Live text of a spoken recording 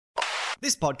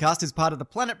This podcast is part of the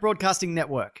Planet Broadcasting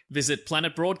Network. Visit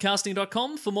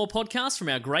planetbroadcasting.com for more podcasts from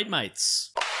our great mates.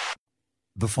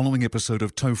 The following episode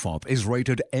of TOFOP is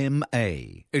rated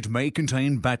MA. It may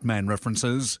contain Batman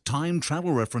references, time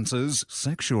travel references,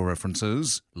 sexual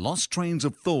references, lost trains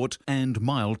of thought, and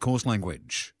mild coarse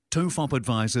language. TOFOP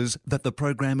advises that the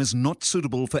program is not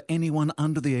suitable for anyone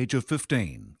under the age of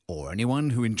 15, or anyone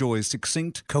who enjoys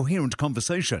succinct, coherent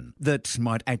conversation that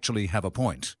might actually have a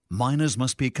point. Minors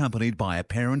must be accompanied by a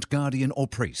parent, guardian, or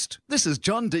priest. This is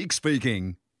John Deek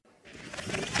speaking.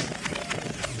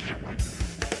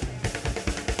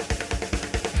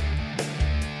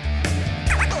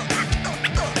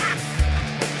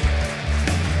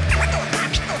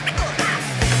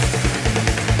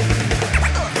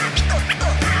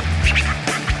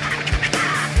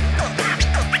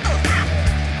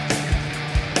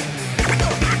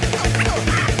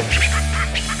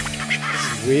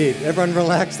 Weird. Everyone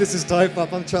relax. This is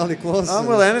TOFOP. I'm Charlie Clausen. I'm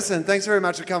Will Anderson. Thanks very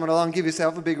much for coming along. Give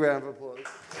yourself a big round of applause.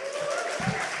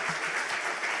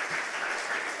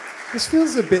 This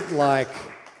feels a bit like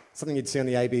something you'd see on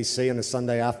the ABC on a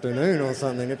Sunday afternoon or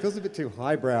something. It feels a bit too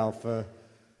highbrow for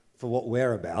what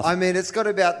we're about. I mean, it's got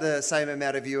about the same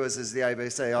amount of viewers as the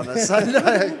ABC on a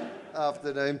Sunday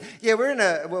afternoon. Yeah, we're in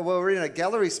a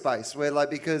gallery space.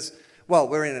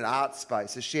 We're in an art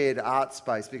space, a shared art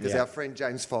space, because our friend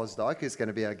James Fosdyke, who's going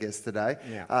to be our guest today,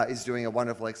 is doing a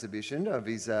wonderful exhibition of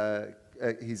his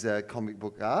comic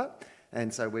book art.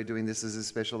 And so we're doing this as a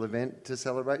special event to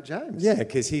celebrate James. Yeah,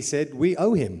 because he said we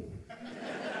owe him.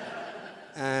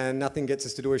 And nothing gets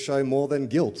us to do a show more than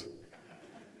guilt.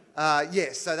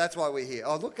 Yes, so that's why we're here.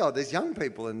 Oh, look, there's young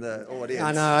people in the audience.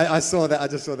 I know, I saw that. I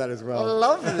just saw that as well. I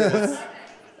love this.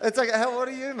 It's like, how old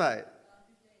are you, mate?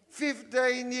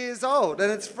 15 years old,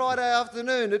 and it's Friday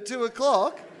afternoon at 2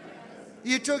 o'clock.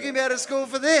 You took him out of school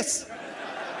for this.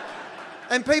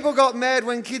 And people got mad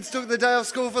when kids took the day off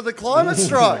school for the climate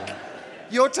strike.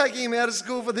 You're taking him out of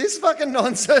school for this fucking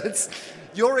nonsense.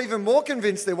 You're even more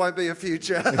convinced there won't be a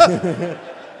future.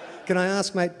 Can I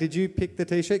ask, mate, did you pick the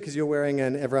T-shirt? Because you're wearing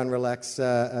an Everyone Relax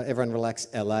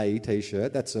LA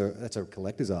T-shirt. That's a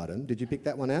collector's item. Did you pick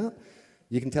that one out?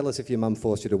 You can tell us if your mum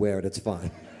forced you to wear it. It's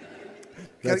fine.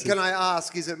 Can I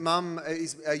ask, is it Mum,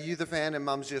 are you the fan and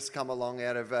Mum's just come along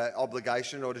out of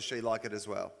obligation, or does she like it as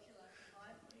well?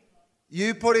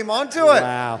 You put him onto it?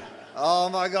 Wow. Oh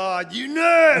my God, you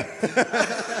nerd!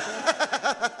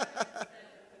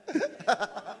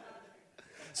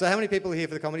 So how many people are here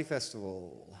for the comedy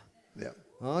festival? Yeah.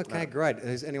 Okay, great.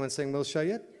 Has anyone seen Will's show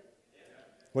yet?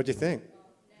 What do you think?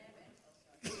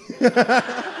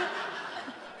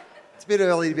 It's a bit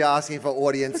early to be asking for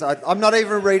audience. I'm not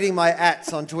even reading my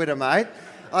ats on Twitter, mate.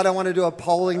 I don't want to do a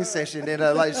polling session in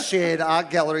a shared art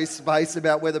gallery space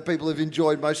about whether people have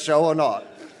enjoyed my show or not.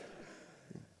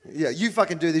 Yeah, you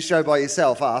fucking do this show by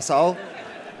yourself, arsehole.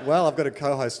 Well, I've got a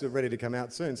co-host ready to come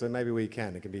out soon, so maybe we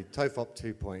can. It can be TOFOP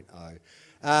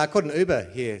 2.0. Caught an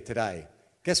Uber here today.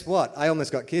 Guess what? I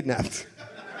almost got kidnapped.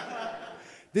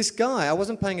 This guy, I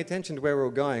wasn't paying attention to where we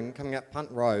were going, coming up Punt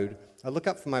Road. I look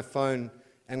up from my phone,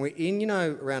 and we're in,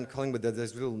 around Collingwood,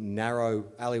 there's little narrow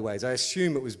alleyways. I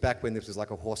assume it was back when this was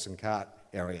like a horse and cart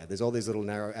area. There's all these little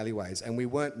narrow alleyways, and we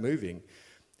weren't moving.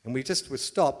 And we just were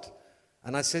stopped,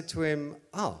 and I said to him,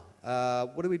 what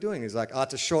are we doing? He's like,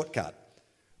 it's a shortcut.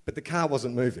 But the car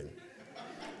wasn't moving.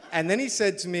 And then he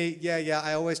said to me, yeah,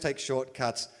 I always take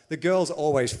shortcuts. The girls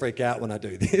always freak out when I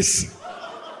do this.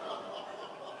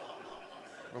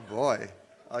 Oh boy,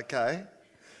 okay.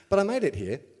 But I made it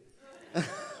here.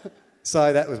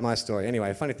 So that was my story. Anyway,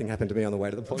 a funny thing happened to me on the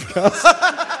way to the podcast.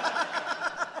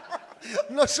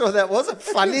 I'm not sure that was a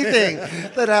funny thing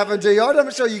that happened to you. I'm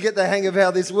not sure you get the hang of how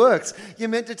this works. You're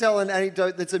meant to tell an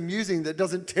anecdote that's amusing that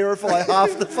doesn't terrify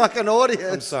half the fucking audience.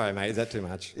 I'm sorry, mate. Is that too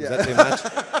much? Yeah. Is that too much?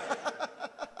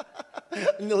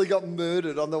 I nearly got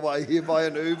murdered on the way here by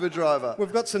an Uber driver.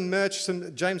 We've got some merch,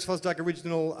 some James Fosdyke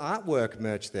original artwork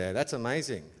merch there. That's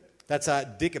amazing. That's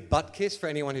Dick Buttkiss for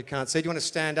anyone who can't see. Do you want to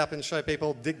stand up and show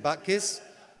people Dick Buttkiss?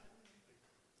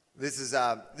 This is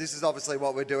obviously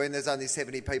what we're doing. There's only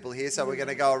 70 people here, so we're going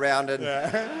to go around and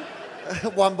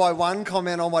one by one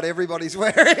comment on what everybody's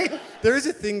wearing. There is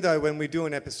a thing, though, when we do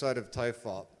an episode of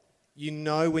TOFOP, you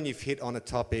know when you've hit on a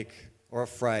topic or a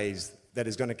phrase that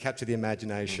is going to capture the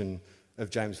imagination of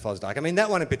James Fosdyke. I mean, that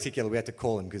one in particular, we had to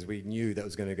call him because we knew that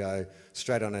was going to go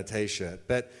straight on a T-shirt.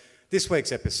 But this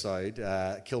week's episode,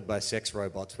 Killed by Sex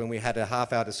Robots, when we had a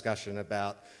half-hour discussion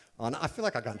about... I feel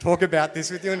like I can't talk about this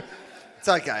with you. It's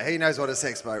okay. He knows what a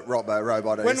sex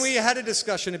robot is. When we had a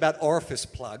discussion about orifice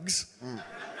plugs...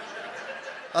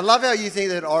 I love how you think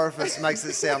that orifice makes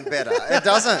it sound better. It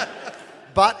doesn't.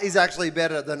 butt is actually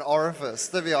better than orifice,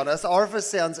 to be honest. Orifice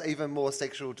sounds even more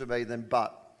sexual to me than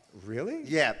butt. Really?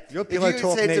 Yeah. Your pillow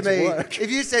talk needs work. If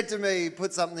you said to me,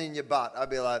 put something in your butt, I'd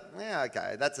be like, yeah,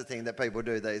 okay, that's a thing that people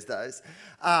do these days.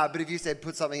 But if you said,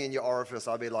 put something in your orifice,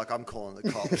 I'd be like, I'm calling the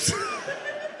cops.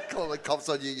 Calling the cops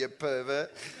on you, you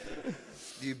pervert.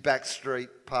 You backstreet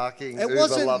parking,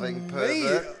 Uber-loving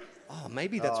pervert. Oh,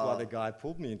 maybe that's why the guy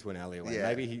pulled me into an alleyway. Yeah.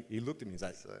 Maybe he looked at me and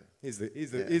was like, he's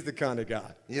the kind of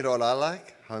guy. You know what I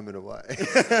like? Home and Away.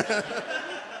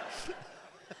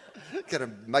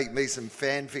 Gonna make me some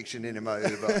fan fiction in my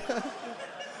Uber.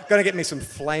 Gonna get me some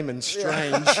flamin'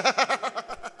 strange.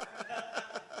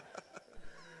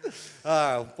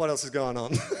 Oh, what else is going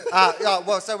on?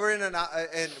 So we're in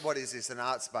what is this? An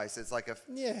art space? It's like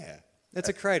Yeah, it's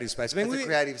a creative space. I mean, it's a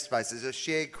creative space. It's a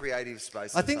shared creative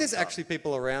space. I think there's actually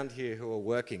people around here who are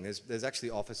working. There's actually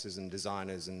officers and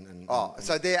designers and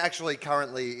so they're actually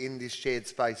currently in this shared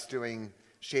space doing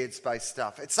shared space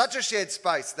stuff. It's such a shared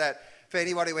space that for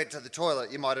anyone who went to the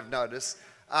toilet, you might have noticed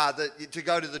that to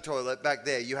go to the toilet back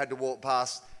there, you had to walk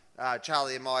past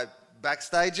Charlie and my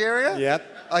backstage area. Yep.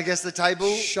 I guess the table.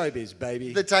 Showbiz,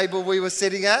 baby. The table we were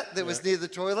sitting at that was near the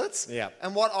toilets. Yep.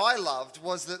 And what I loved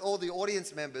was that all the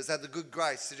audience members had the good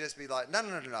grace to just be like, no.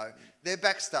 They're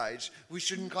backstage. We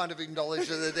shouldn't kind of acknowledge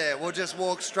that they're there. We'll just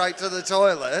walk straight to the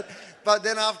toilet. But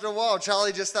then after a while,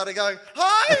 Charlie just started going,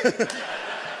 hi!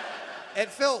 It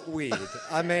felt weird.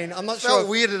 I mean, I'm not It sure. felt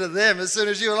weirder to them as soon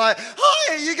as you were like,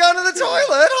 hi, you going to the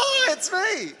toilet? Hi, it's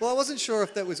me. Well, I wasn't sure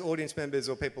if that was audience members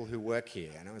or people who work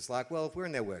here. And I was like, well, if we're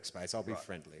in their workspace, I'll be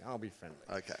friendly.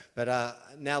 Okay. But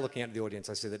now looking at the audience,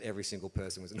 I see that every single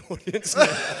person was an audience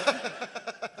member.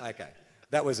 Okay.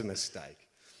 That was a mistake.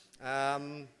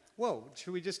 Well,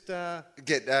 should we just...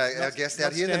 Get our guest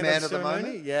out here, the man of the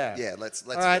moment? Yeah. Yeah, let's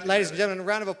All right, get ladies together. and gentlemen, a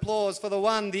round of applause for the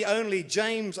one, the only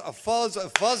James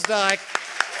Fosdyke.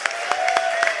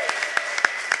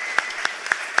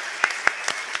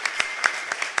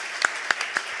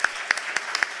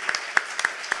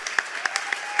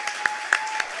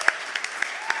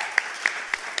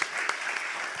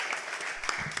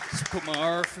 Just put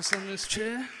my orifice on this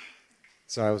chair.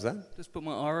 Sorry, what was that? Just put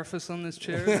my orifice on this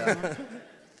chair.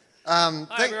 Hi,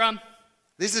 Hi, everyone.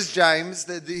 This is James.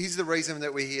 He's the reason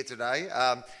that we're here today.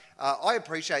 I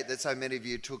appreciate that so many of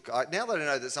you took... now that I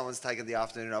know that someone's taken the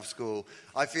afternoon off school,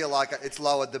 I feel like it's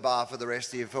lowered the bar for the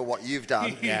rest of you for what you've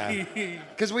done. Yeah.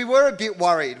 Because we were a bit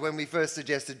worried when we first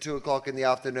suggested 2 o'clock in the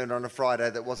afternoon on a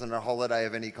Friday that wasn't a holiday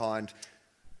of any kind,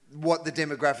 what the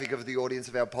demographic of the audience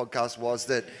of our podcast was,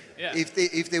 that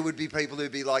if there would be people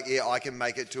who'd be like, yeah, I can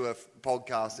make it to a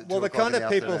podcast at 2 Well, the o'clock kind in of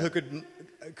the people afternoon.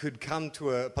 who could come to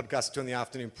a podcast at 2 in the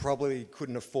afternoon probably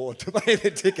couldn't afford to pay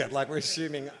the ticket. Like, we're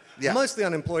assuming mostly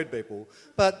unemployed people.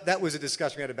 But that was a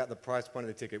discussion we had about the price point of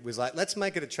the ticket. It was like, let's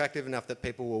make it attractive enough that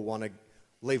people will want to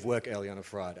leave work early on a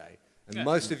Friday. And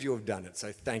most of you have done it,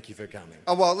 so thank you for coming.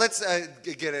 Oh, well, let's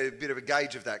get a bit of a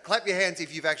gauge of that. Clap your hands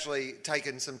if you've actually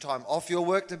taken some time off your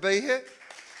work to be here.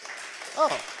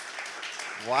 Oh,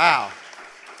 wow.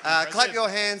 Clap your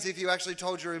hands if you actually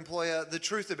told your employer the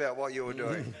truth about what you were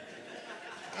doing.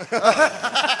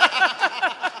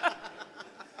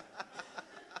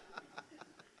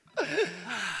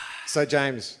 So,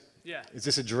 James, Yeah. is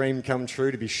this a dream come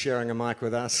true to be sharing a mic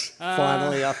with us,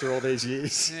 finally, after all these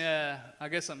years? Yeah, I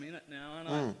guess I'm in it now, aren't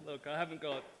I? Look, I haven't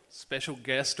got special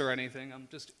guest or anything. I'm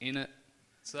just in it.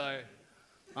 So,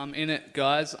 I'm in it,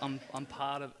 guys. I'm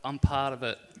part of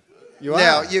it. You are?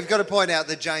 Now, you've got to point out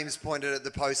that James pointed at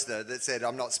the poster that said,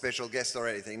 I'm not special guest or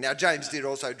anything. Now, James did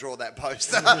also draw that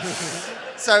poster.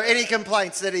 So any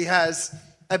complaints that he has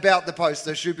about the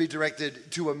poster should be directed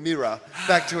to a mirror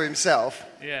back to himself.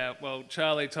 Yeah, well,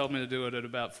 Charlie told me to do it at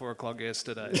about 4 o'clock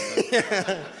yesterday.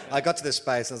 So. I got to the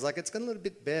space and I was like, it's got a little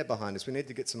bit bare behind us. We need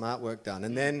to get some artwork done.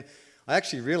 And then I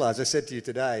actually realised, I said to you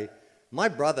today, my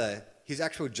brother, his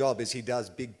actual job is he does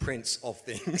big prints of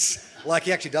things. Like,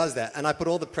 he actually does that. And I put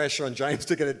all the pressure on James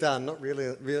to get it done, not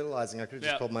really realising I could have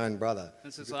just called my own brother.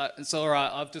 It's just like, it's all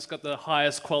right. I've just got the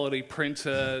highest quality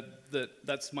printer.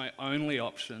 That's my only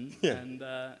option. Yeah. And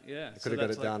I could have got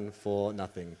it done for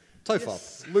nothing.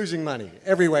 TOEFOP, losing money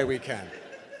every way we can.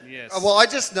 Yes. Well, I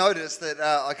just noticed that,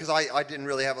 because I didn't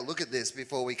really have a look at this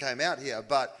before we came out here,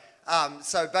 but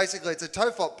so basically it's a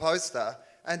TOEFOP poster,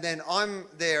 and then I'm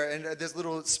there, and there's a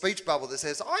little speech bubble that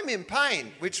says, I'm in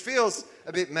pain, which feels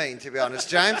a bit mean, to be honest,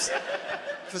 James.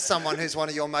 For someone who's one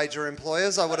of your major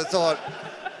employers, I would have thought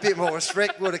a bit more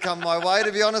respect would have come my way,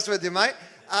 to be honest with you, mate.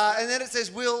 And then it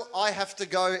says, Will I have to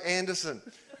go, Anderson?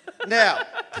 Now,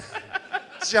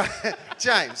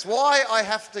 James, why I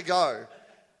have to go?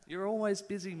 You're always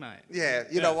busy, mate. Yeah,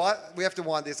 you know what? We have to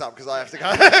wind this up because I have to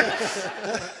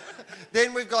go.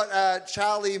 Then we've got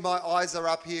Charlie, my eyes are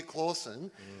up here, Clawson.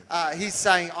 He's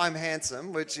saying I'm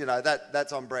handsome, which, you know,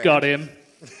 that's on brand. Got him.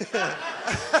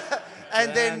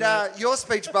 And then your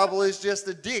speech bubble is just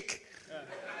a dick.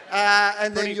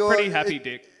 And then Pretty happy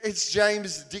dick. It's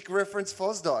James Dick reference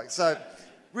Fosdyke. So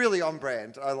really on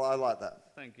brand. I like that.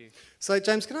 Thank you. So,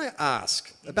 James, can I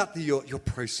ask about your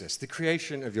process, the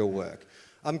creation of your work?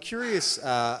 I'm curious,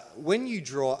 when you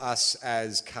draw us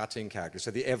as cartoon characters,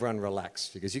 so the Everyone Relax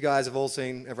figures, you guys have all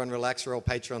seen Everyone Relax, you're all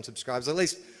Patreon subscribers, at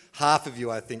least half of you,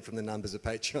 I think, from the numbers of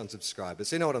Patreon subscribers,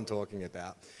 so you know what I'm talking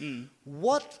about.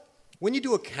 When you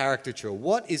do a caricature,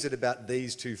 what is it about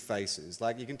these two faces?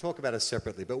 Like, you can talk about it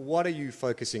separately, but what are you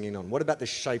focusing in on? What about the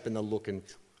shape and the look? And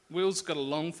Will's got a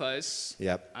long face.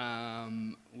 Yep.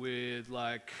 With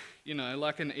like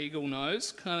an eagle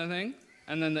nose kind of thing,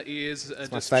 and then the ears are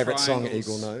My just favourite song, triangles.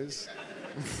 Eagle Nose.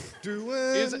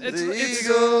 It's-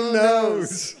 Eagle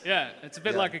Nose. Yeah, it's a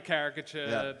bit Yeah. like a caricature,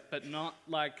 Yeah. but not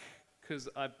like, because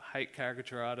I hate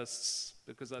caricature artists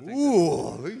because I think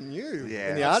Ooh, who knew? Yeah.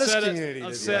 In the I've artist said it, community. I've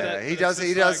there's said that. it. He but does. it's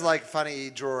He just does like funny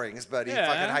drawings, but he Yeah.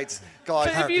 fucking hates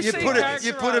guys. But if you see put character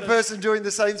a artists- person doing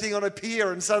the same thing on a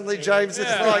pier, and suddenly James is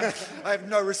Yeah. like, "I have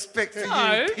no respect for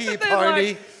No, you, pier but they're pony."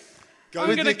 like, I'm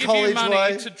with going to your give you college money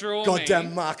way. to draw Goddamn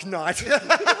me. Mark Knight.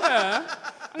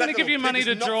 I'm going to give you little money pig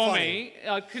to is not draw funny.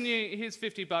 me. Can you? Here's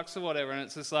 $50 or whatever, and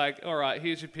it's just like, all right,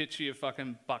 here's your picture, you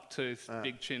fucking bucktooth,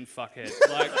 big chin fuckhead.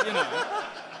 Like, you know,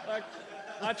 like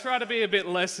I try to be a bit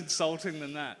less insulting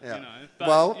than that. Yeah. You know. But,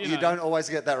 Well, you you know. don't always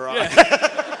get that right.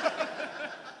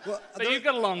 But you've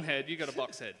got a long head. You've got a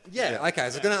box head. Yeah, okay, so I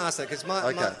was going to ask that because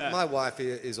Okay. my wife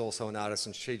is also an artist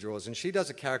and she draws, and she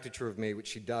does a caricature of me which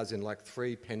she does in like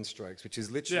 3 pen strokes, which is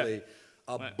literally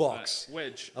a Right, box. right.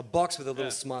 Wedge. A box with a little Yeah.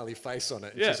 smiley face on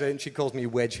it. Yeah. And she calls me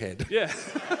Wedgehead. Yeah.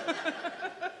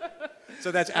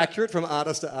 So that's accurate from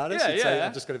artist to artist? Yeah, You'd say yeah.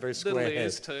 I've just got a very square Little head.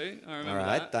 ears too. I remember All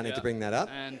right, that. don't need to bring that up.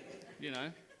 And, you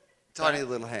know, Tiny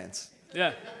little hands.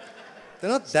 yeah. They're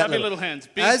not that Stubby little. little hands.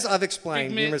 Big, As I've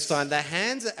explained big numerous mitts. times, the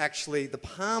hands are actually, the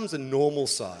palms are normal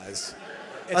size.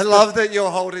 I love that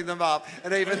you're holding them up,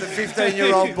 and even the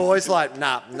 15-year-old boy's like,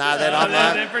 nah, they're not,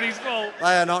 They're mate. pretty small.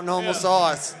 They are not normal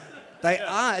size. They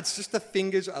are. It's just the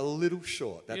fingers are a little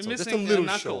short. That's You're all. Just a missing a little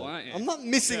knuckle, short. aren't you? I'm not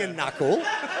missing a knuckle.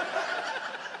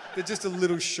 They're just a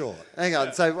little short. Hang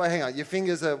on. So hang on. Your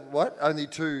fingers are what? Only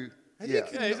 2. Yeah.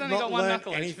 Yeah, he's only Not got one learned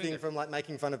knuckle on each anything finger. from like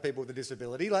making fun of people with a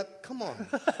disability. Like, come on.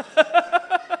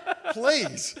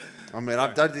 Please. I mean,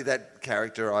 I don't think that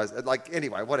characterised. Like,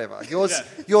 anyway, whatever.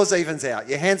 Yours evens out.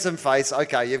 Your handsome face.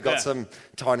 Okay, you've got Yeah. some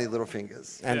tiny little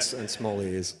fingers. And small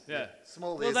ears. Yeah.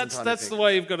 Small Well, ears and tiny that's the fingers.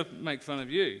 way you've got to make fun of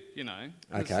you, you know.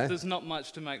 Okay. There's not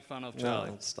much to make fun of, Charlie.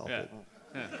 No, stop Yeah. it.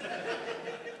 Yeah.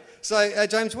 So,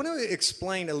 James, why don't you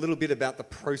explain a little bit about the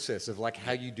process of like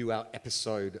how you do our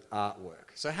episode artwork?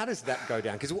 So how does that go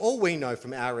down? Because all we know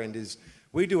from our end is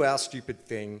we do our stupid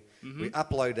thing, Mm-hmm. we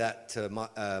upload that to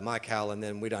Mike Howell, and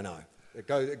then we don't know.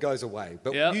 It goes away.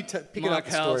 But Yep. you pick it Mike up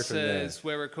the story Howell from there. says,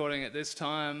 we're recording at this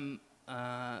time.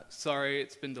 Sorry,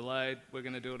 it's been delayed. We're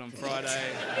going to do it on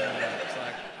Friday. It's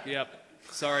like, yep.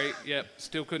 Sorry, yep.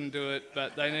 Still couldn't do it.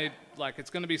 But they need, like, it's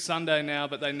going to be Sunday now,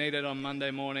 but they need it on Monday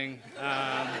morning.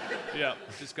 Yep,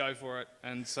 just go for it.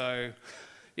 And so,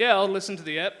 yeah, I'll listen to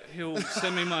the app. He'll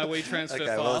send me my WeTransfer Okay,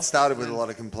 file. well, it started with a lot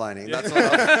of complaining. That's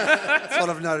what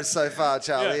I've noticed so far,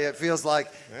 Charlie. Yeah. It feels like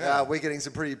we're getting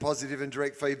some pretty positive and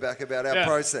direct feedback about our Yeah.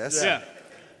 process. Yeah.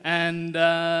 And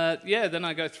then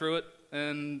I go through it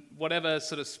and whatever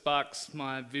sort of sparks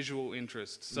my visual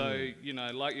interest. So, you know,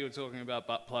 like you were talking about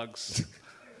butt plugs.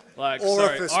 Like,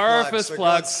 Orifice orifice for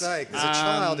plugs. God's sake. There's a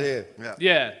child here.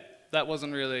 Yeah, that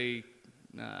wasn't really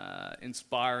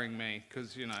inspiring me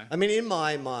because, you know. I mean, in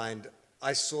my mind,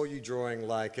 I saw you drawing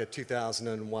like a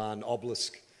 2001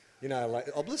 obelisk. You know, like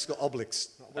obelisk or obelix?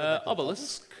 What are they called?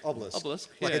 Obelisk. Obelisk.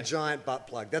 Yeah. Like a giant butt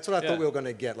plug. That's what I Yeah. thought we were going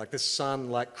to get, like the sun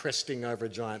like cresting over a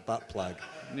giant butt plug.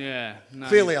 Yeah. No,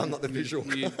 Clearly, I'm not the visual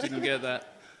You guy. didn't get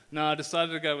that. No, I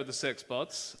decided to go with the sex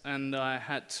bots, and I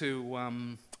had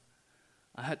to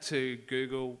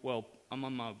Google. Well, I'm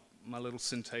on my little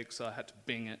Cintiq, so I had to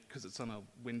Bing it because it's on a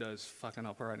Windows fucking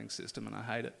operating system, and I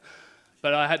hate it.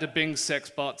 But I had to Bing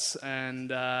sex bots,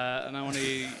 and I want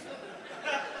to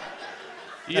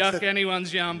yuck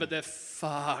anyone's yum, but they're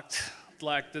fucked.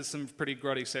 Like, there's some pretty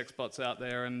grotty sex bots out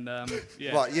there, and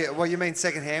yeah. What? Yeah. Well, you mean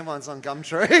second-hand ones on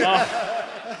Gumtree?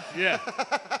 Yeah.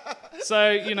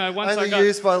 So, you know, once I Only got...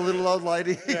 used by a little old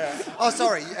lady. Oh,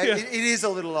 sorry. It is a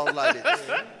little old lady.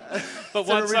 But It's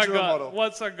an original model.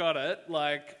 once I got it,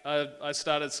 like I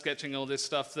started sketching all this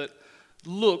stuff that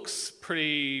looks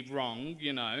pretty wrong,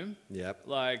 you know. Yep.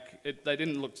 Like, they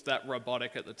didn't look that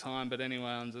robotic at the time, but anyway,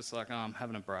 I'm just like, oh, I'm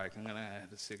having a break. I'm going to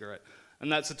have a cigarette.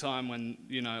 And that's the time when,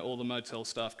 you know, all the motel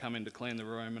staff come in to clean the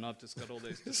room, and I've just got all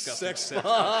these disgusting sex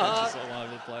cartridges all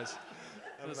over the place.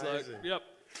 I was like, yep.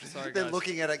 Sorry, They're guys.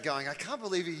 looking at it going, I can't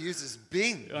believe he uses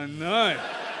Bing. I know.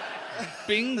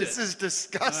 Binged This it. is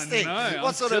disgusting. I know, What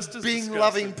I'm sort just of as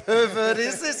Bing-loving pervert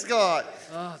is this guy?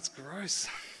 Oh, it's gross.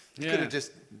 Could Yeah. have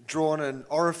just drawn an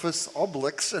orifice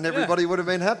oblix and everybody would have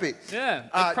been happy. Yeah. it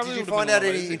Did probably you would have find been a out lot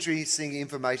any easier. interesting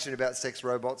information about sex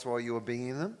robots while you were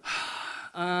binging them?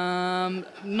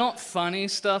 Not funny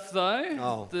stuff though.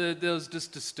 Oh. There was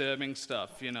just disturbing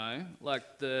stuff, you know, like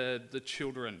the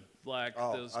children. Like there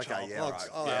was child. yeah, right.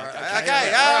 Oh, Yeah, okay.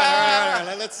 okay. All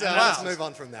right. Let's move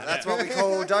on from that. That's what we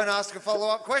call don't ask a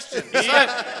follow-up question.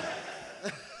 Yep.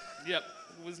 Yep.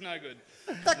 It was no good.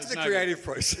 Back to the no creative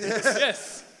process.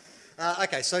 Yes.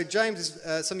 Okay, so James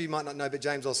is, some of you might not know, but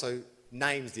James also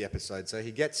names the episode. So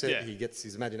he gets it, Yeah. he gets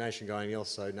his imagination going, he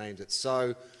also names it.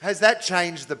 So, Has that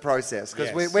changed the process? Because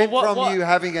Yes. we went Well, from what- you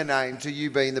having a name to you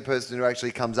being the person who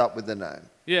actually comes up with the name.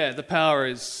 Yeah, the power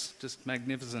is just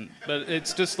magnificent. But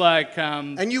it's just like...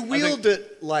 and you I think- wield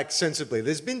it like sensibly.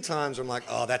 There's been times where I'm like,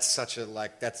 oh, that's such a,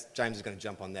 like, that's, James is going to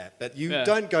jump on that. But you Yeah.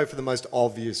 don't go for the most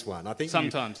obvious one. I think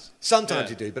Sometimes. Sometimes Yeah.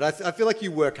 you do, but I feel like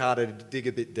you work harder to dig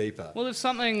a bit deeper. Well, if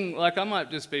something... Like, I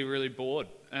might just be really bored.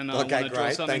 And I Okay, want to draw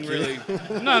great, something thank you.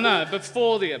 really... No,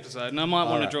 before the episode. And I might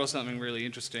want to right. draw something really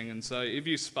interesting. And so if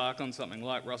you spark on something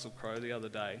like Russell Crowe the other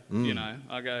day, Mm. you know,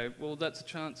 I go, well, that's a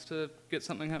chance to get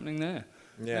something happening there.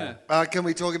 Yeah. Can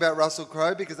we talk about Russell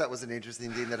Crowe? Because that was an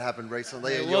interesting thing that happened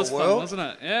recently It in your was fun, world. wasn't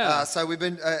it? Yeah. So we've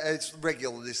been, as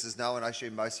regular listeners know, and I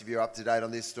assume most of you are up to date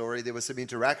on this story, there was some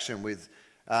interaction with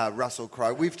Russell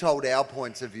Crowe. We've told our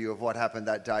points of view of what happened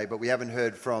that day, but we haven't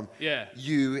heard from Yeah.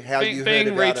 you how you Being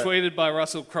heard about it. retweeted by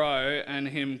Russell Crowe and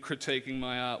him critiquing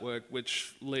my artwork,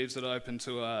 which leaves it open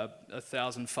to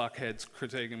 1,000 fuckheads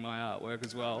critiquing my artwork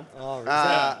as well. Oh,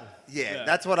 Yeah,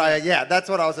 that's what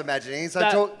I was imagining. So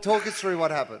That- talk us through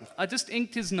what happened. I just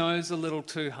inked his nose a little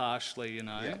too harshly, you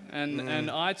know, and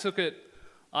I took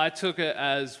it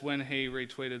as when he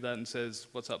retweeted that and says,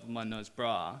 "What's up with my nose,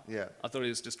 bra?" Yeah. I thought he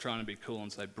was just trying to be cool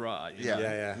and say bra. You know?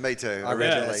 Yeah, me too. I read it.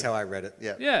 originally. That's how I read it.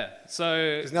 Yeah. Yeah.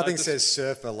 So Because nothing I just- says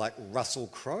surfer like Russell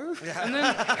Crowe. And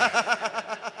then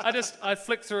I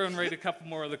flick through and read a couple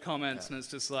more of the comments, and it's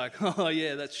just like, oh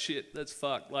yeah, that's shit, that's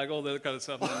fuck, like all that kind of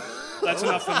stuff. And that's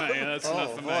enough for me. That's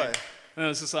enough for me. boy. And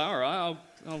it's just like, all right,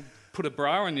 I'll put a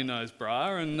bra on your nose,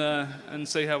 bra, and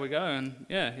see how we go. And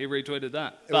yeah, he retweeted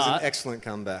that. It was an But excellent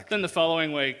comeback. then the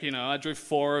following week, you know, I drew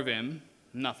 4 of him,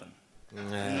 nothing. Nah.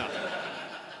 Nothing.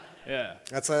 Yeah.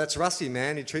 That's Rusty,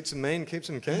 man. He treats them mean, keeps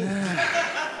them keen.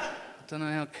 Don't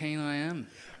know how keen I am.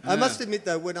 I must admit,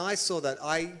 though, when I saw that,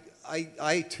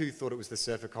 I too thought it was the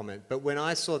surfer comment. But when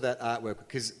I saw that artwork,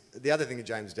 because the other thing that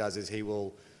James does is he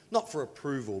will, not for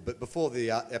approval, but before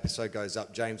the episode goes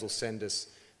up, James will send us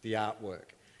the artwork.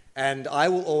 And I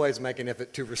will always make an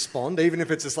effort to respond, even if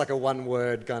it's just like a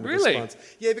one-word kind of Really? response.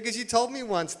 Yeah, because you told me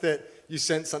once that you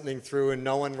sent something through and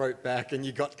no one wrote back and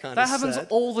you got kind That of happens sad.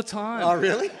 all the time. Oh,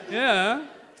 really? Yeah.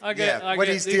 I get when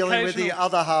he's the dealing with the occasional-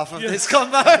 other half of this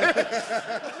combo.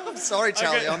 I'm sorry,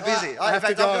 Charlie, I'm busy. In have to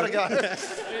fact, I've got to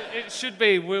go. It should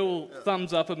be Will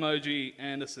thumbs up emoji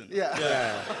Anderson. Yeah.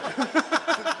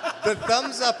 The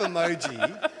thumbs up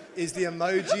emoji is the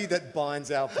emoji that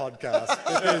binds our podcast.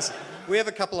 Because we have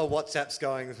a couple of WhatsApps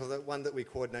going, so the one that we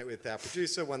coordinate with our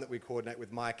producer, one that we coordinate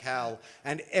with Mike Howell,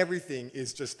 and everything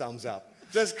is just thumbs up.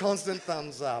 Just constant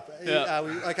thumbs up. Yeah. Are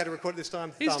we okay to record it this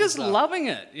time? He's Thumbs just up. loving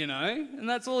it, you know, and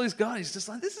that's all he's got. He's just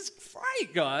like, this is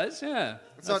great, guys. Yeah.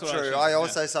 It's not true. I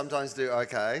also sometimes do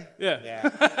okay. Yeah. Yeah.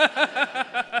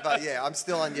 But yeah, I'm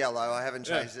still on yellow. I haven't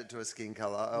changed it to a skin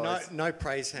colour. No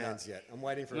praise hands yet. I'm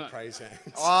waiting for a praise hand.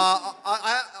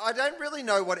 I don't really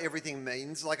know what everything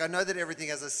means. Like, I know that everything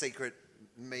has a secret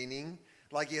meaning.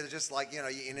 Like, you're just like, you know,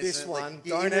 you're innocent. This one, like,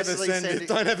 you're don't ever innocently send sending- it.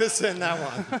 Don't ever send that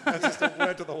one. That's just a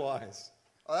word to the wise.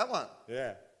 Oh, that one.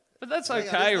 Yeah. But that's Hang on,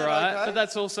 okay, isn't that right? okay? But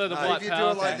that's also the No, white if you do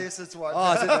power it like thing. this, it's white.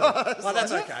 Oh, is it not? Oh,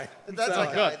 that's okay. That's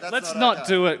okay. God, That's let's not not okay.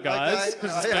 do it, guys, Okay.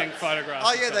 because it's Oh, yeah. being photographed.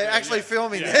 Oh, yeah, they're actually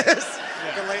filming this.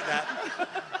 Delete that.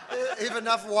 If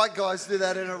enough white guys do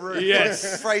that in a room,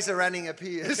 Yes. Fraser Anning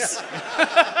appears.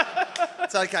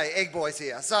 It's okay, Egg Boy's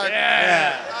here. So,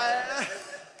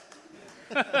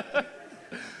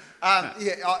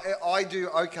 I do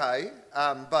okay,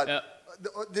 but Yeah.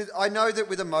 I know that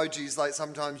with emojis, like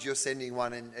sometimes you're sending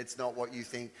one and it's not what you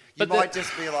think. You But might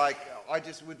just be like, I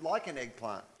just would like an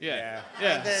eggplant. Yeah.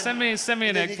 And then- Send me an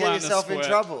and then you get eggplant. yourself and a in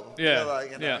squirt. trouble. Yeah. You're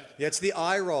like, you know. Yeah, it's the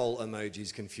eye roll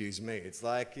emojis confuse me. It's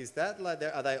like, is that like,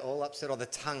 are they all upset? Or the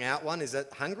tongue out one, is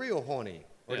that hungry or horny?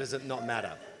 Or does it not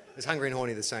matter? Is hungry and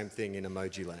horny the same thing in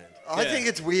emoji land? I think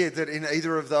it's weird that in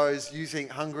either of those, you think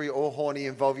hungry or horny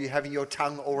involve you having your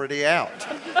tongue already out.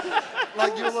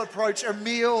 Like you'll approach a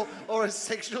meal or a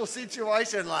sexual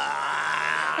situation like,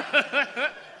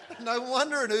 "Ah." No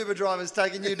wonder an Uber driver's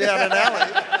taking you down an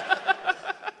alley.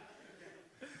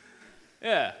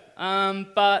 Yeah.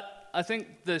 But I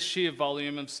think the sheer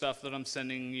volume of stuff that I'm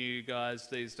sending you guys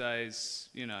these days,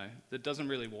 you know, that doesn't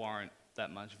really warrant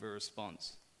that much of a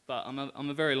response. But I'm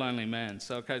a very lonely man,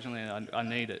 so occasionally I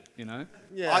need it, you know?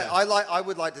 Yeah. I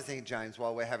would like to think, James,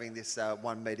 while we're having this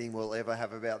one meeting we'll ever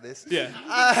have about this. Yeah.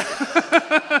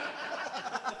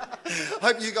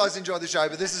 Hope you guys enjoy the show,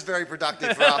 but this is very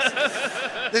productive for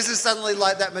us. This is suddenly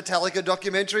like that Metallica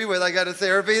documentary where they go to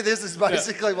therapy. This is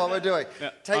basically what we're doing. Yeah.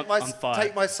 Take I'm fired.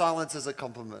 take my silence as a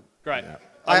compliment. Great.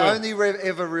 I will. only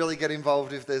ever really get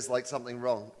involved if there's like something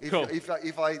wrong. Cool.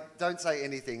 If I don't say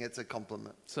anything, it's a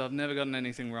compliment. So I've never gotten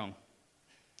anything wrong.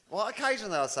 Well,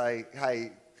 occasionally I'll say,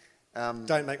 hey,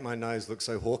 Don't make my nose look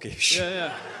so hawkish.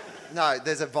 Yeah. no,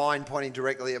 there's a vine pointing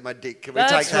directly at my dick. Can we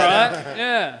That's take that? right.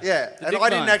 Yeah. Yeah, The and dick I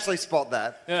didn't vine. actually spot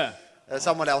that. Yeah.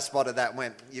 Someone else spotted that and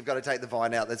went, you've got to take the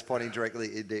vine out that's pointing directly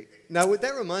at your dick. No,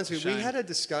 that reminds me, Shame. we had a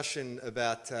discussion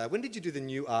about, when did you do the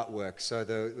new artwork? So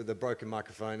with the broken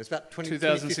microphone, it's about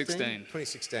 2016.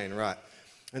 2016, right.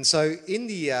 And so in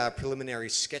the preliminary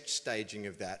sketch staging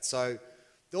of that, so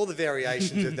all the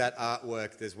variations of that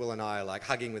artwork, there's Will and I like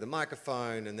hugging with a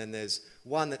microphone, and then there's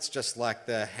one that's just like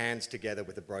the hands together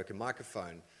with a broken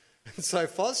microphone. And so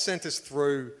Foz sent us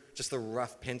through just the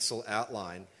rough pencil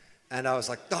outline, and I was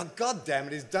like, oh, God damn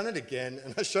it, he's done it again.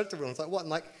 And I showed it to Will, and I was like, what? And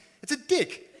like, it's a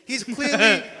dick. He's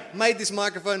clearly made this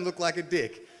microphone look like a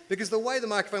dick. Because the way the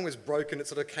microphone was broken, it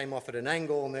sort of came off at an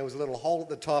angle, and there was a little hole at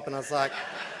the top, and I was like,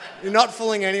 you're not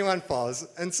fooling anyone, Foz.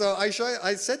 And so I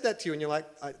said that to you, and you're like,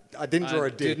 I didn't draw a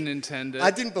dick. Didn't intend it.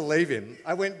 I didn't believe him.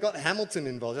 I got Hamilton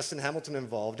involved, Justin Hamilton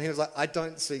involved, and he was like, I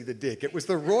don't see the dick. It was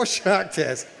the Rorschach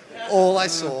test. All I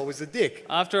saw was the dick.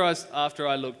 After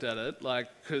I looked at it, like,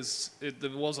 because there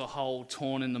was a hole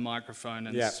torn in the microphone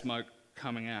and Yeah. smoke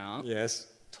coming out. Yes.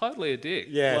 Totally a dick.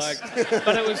 Yes. Like,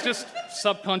 but it was just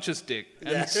subconscious dick,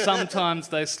 and sometimes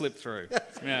they slip through.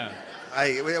 Yeah.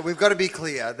 Hey, we've got to be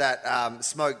clear that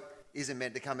smoke isn't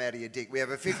meant to come out of your dick. We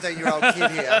have a 15-year-old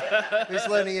kid here who's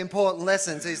learning important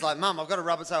lessons. He's like, Mum, I've got to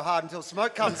rub it so hard until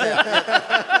smoke comes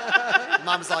out.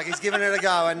 Mum's like, he's giving it a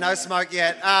go and no smoke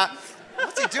yet.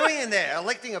 What's he doing in there?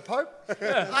 Electing a pope?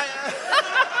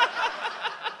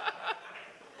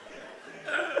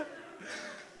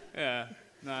 Yeah.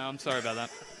 No, I'm sorry about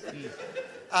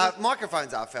that.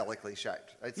 Microphones are phallically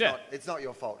shaped. Yeah. It's not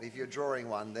your fault. If you're drawing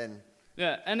one, then...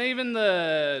 Yeah, and even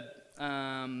the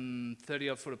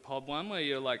 30-odd foot of pod one where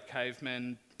you're like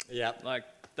cavemen, Yep. like,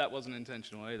 that wasn't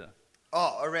intentional either.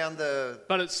 Oh, around the...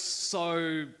 But it's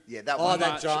so... Yeah, that Oh, one. that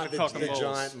much giant, a cock and the balls.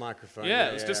 giant microphone. Yeah,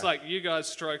 it's just like you guys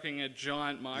stroking a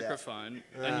giant microphone,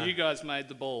 Ah. and you guys made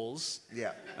the balls,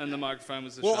 Yeah. and the microphone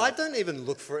was the Well, I shaft. don't even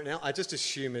look for it now. I just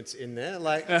assume it's in there.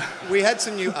 Like, we had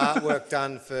some new artwork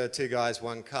done for Two Guys,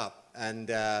 One Cup. And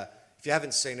if you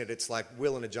haven't seen it, it's like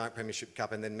Will in a giant premiership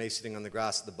cup and then me sitting on the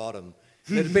grass at the bottom.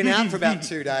 It had been out for about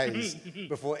 2 days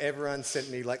before everyone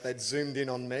sent me, like, they'd zoomed in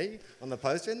on me on the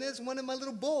poster, and there's one of my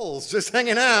little balls just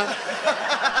hanging out.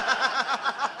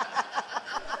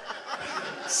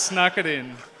 Snuck it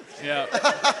in. Yeah.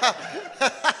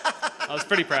 I was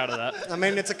pretty proud of that. I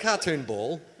mean, it's a cartoon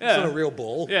ball. Yeah. It's not a real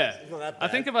ball. Yeah. It's not that I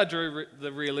bad. think if I drew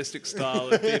the realistic style,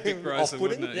 it'd be a bit grosser,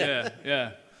 Off-putting? wouldn't it? Yeah.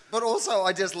 Yeah. But also,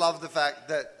 I just love the fact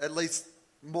that at least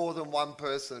more than one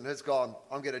person has gone,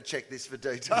 I'm going to check this for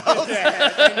details. They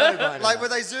know by now. Like, were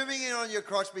they zooming in on your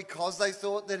crotch because they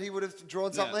thought that he would have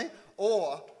drawn something?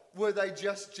 Or were they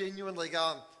just genuinely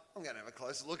going, I'm going to have a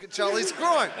closer look at Charlie's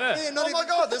groin? Yeah, not Oh my even-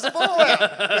 God, there's a ball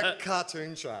out. Like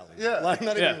cartoon Charlie. Yeah. Like,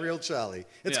 not Yeah. even real Charlie.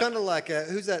 It's Yeah. kind of like,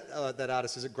 who's that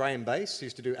artist? Is it Graham Bass, who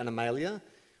used to do Animalia?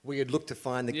 Where you'd look to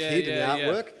find the Yeah, kid in the yeah, yeah.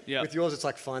 artwork. Yeah. With yours, it's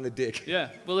like find the dick. Yeah.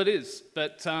 Well, it is.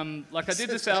 But, like, I did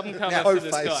this album cover Now, for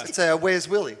this face. guy. It's Where's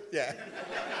Willie? Yeah.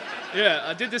 Yeah,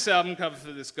 I did this album cover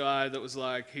for this guy that was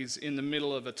like, he's in the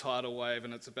middle of a tidal wave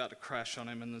and it's about to crash on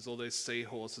him and there's all these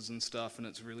seahorses and stuff and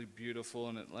it's really beautiful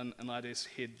and I just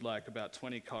hid like about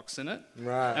 20 cocks in it.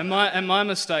 Right. And my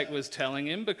mistake was telling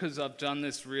him, because I've done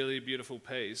this really beautiful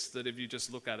piece that if you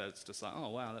just look at it, it's just like, oh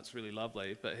wow, that's really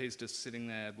lovely. But he's just sitting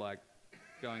there like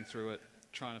going through it,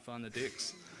 trying to find the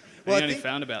dicks. Well, he I only think-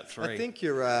 found about 3. I think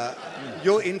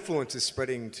your influence is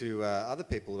spreading to other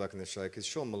people who work on the show, because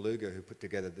Sean Maluga, who put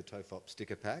together the Tofop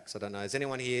sticker packs, I don't know, has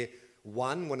anyone here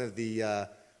won one of the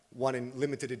one in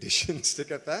limited edition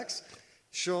sticker packs?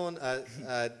 Sean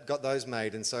got those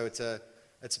made, and so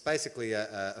it's basically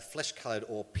a flesh-coloured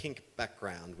or pink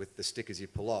background with the stickers you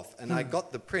pull off. And I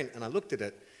got the print and I looked at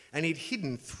it, and he'd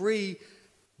hidden 3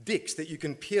 dicks that you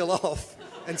can peel off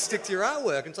and stick to your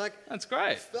artwork. And it's like, That's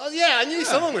great. oh yeah, I knew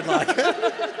someone would like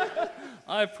it.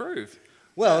 I approve.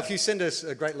 Well, if you send us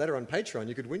a great letter on Patreon,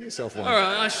 you could win yourself one. All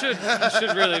right, I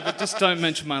should really, but just don't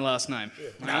mention my last name.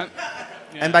 All right?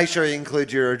 And make sure you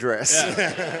include your address.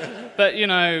 But you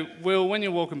know, Will, when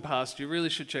you're walking past, you really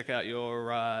should check out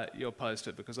your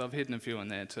poster, because I've hidden a few in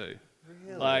there too.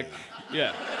 Really? Like,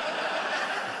 yeah.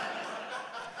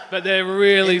 But they're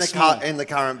really small. In the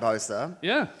current poster.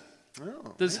 Yeah.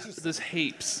 Oh, There's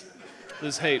heaps.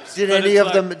 There's heaps. Did But any it's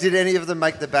of them? Did any of them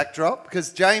make the backdrop?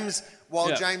 Because James, while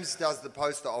Yeah. James does the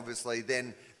poster, obviously,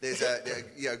 then there's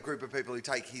a group of people who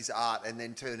take his art and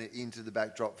then turn it into the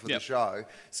backdrop for the Yep. show.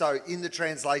 So in the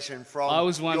translation from I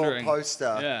was your wondering,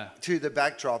 poster yeah. to the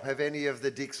backdrop, have any of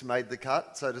the dicks made the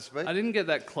cut, so to speak? I didn't get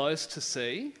that close to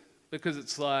see, because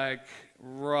it's like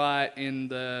right in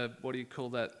the, what do you call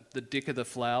that? The dick of the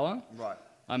flower. Right.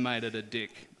 I made it a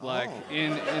dick. Like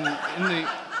in the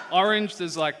orange,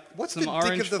 there's like What's some the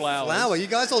orange dick of the flowers. flower? You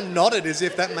guys all nodded as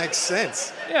if that makes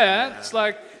sense. Yeah, it's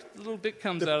like a little dick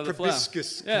comes The out of the flower.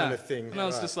 proboscis Yeah. kind of thing, And I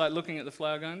was right. just like looking at the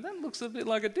flower going, that looks a bit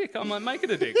like a dick. I might make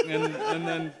it a dick. and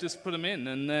then just put them in.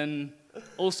 And then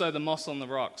also the moss on the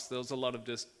rocks. There was a lot of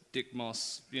just dick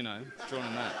moss, you know, drawn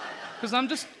in that. Because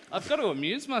I've got to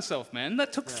amuse myself, man.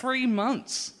 That took 3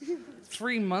 months.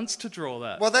 3 months to draw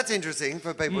that. Well, that's interesting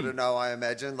for people to know, I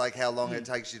imagine, like how long it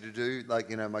takes you to do, like,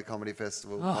 you know, my comedy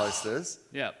festival posters.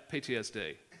 Yeah,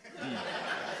 PTSD.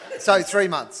 So 3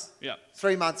 months. Yeah.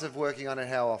 3 months of working on it,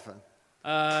 how often?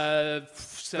 7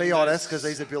 Be days. honest, because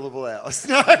these are billable hours.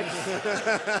 No.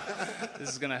 This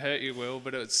is going to hurt you, Will,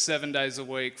 but it's 7 days a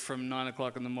week from 9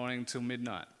 o'clock in the morning till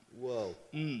midnight. Whoa.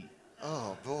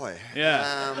 Oh, boy.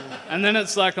 Yeah. And then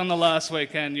it's like on the last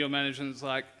weekend, your management's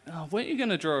like, oh, weren't you going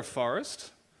to draw a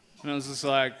forest? And I was just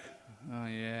like, oh,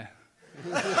 yeah.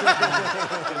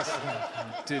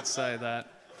 I did say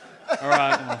that. All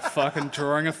right, well, fucking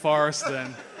drawing a forest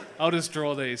then. I'll just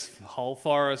draw these whole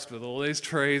forest with all these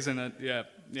trees in it. Yeah,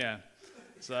 yeah.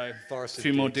 So Forest a of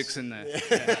few more dicks. dicks in there.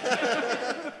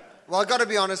 Well, I've got to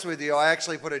be honest with you. I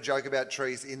actually put a joke about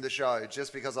trees in the show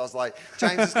just because I was like,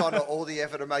 James has gone to all the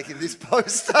effort of making this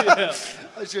poster. Yeah.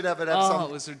 I should have it Oh, some...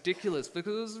 it was ridiculous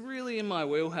because it was really in my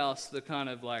wheelhouse, the kind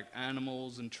of like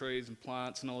animals and trees and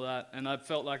plants and all that. And I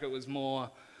felt like it was more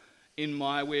in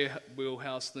my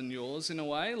wheelhouse than yours in a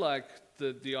way, like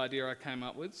the idea I came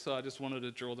up with. So I just wanted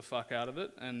to draw the fuck out of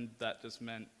it. And that just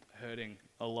meant hurting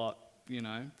a lot, you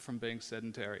know, from being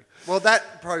sedentary. Well,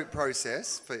 that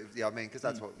process, because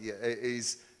that's what,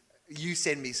 is you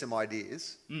send me some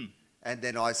ideas, and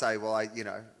then I say, well,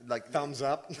 Thumbs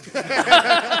up.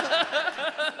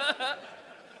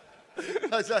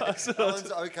 I say, that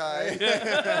one's okay.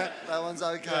 That one's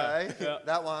okay. Yeah.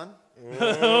 That one. And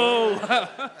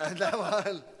that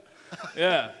one.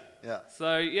 Yeah. Yeah.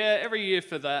 So yeah, every year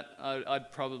for that,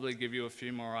 I'd probably give you a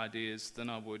few more ideas than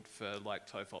I would for like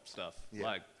TOEFOP stuff. Yeah.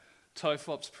 Like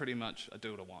TOEFOP's pretty much I do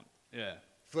what I want. Yeah.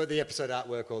 For the episode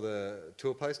artwork or the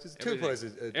tour posters? Tour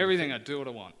posters. Everything I do what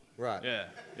I want. Right. Yeah.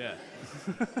 Yeah.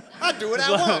 I do what I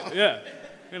want. Yeah.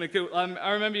 Gonna kill. I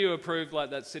remember you approved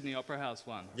like that Sydney Opera House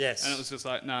one. Yes. And it was just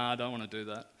like, nah, I don't want to do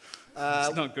that.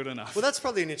 It's not good enough. Well, that's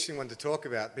probably an interesting one to talk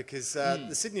about because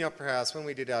the Sydney Opera House, when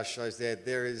we did our shows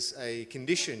there is a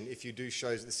condition if you do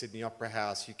shows at the Sydney Opera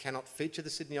House, you cannot feature the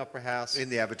Sydney Opera House In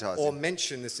the advertising. or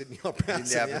mention the Sydney Opera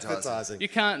House in the advertising. You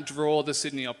can't draw the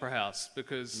Sydney Opera House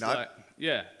because, No. like,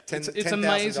 yeah, it's $10,000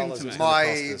 amazing to is me. what My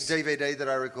it cost us. DVD that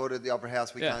I recorded at the Opera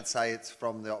House, we Yeah. can't say it's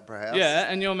from the Opera House.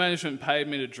 Yeah, and your management paid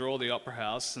me to draw the Opera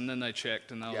House, and then they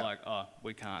checked, and they were Yeah. like, "Oh,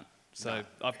 we can't." So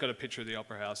I've got a picture of the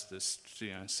Opera House just,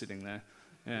 sitting there.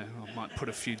 Yeah, I might put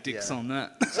a few dicks Yeah. on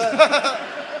that.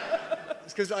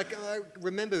 Because I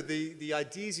remember the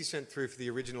ideas you sent through for the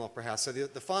original Opera House. So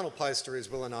the final poster is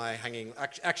Will and I hanging,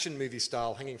 action movie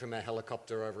style, hanging from our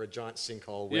helicopter over a giant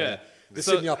sinkhole where Yeah. the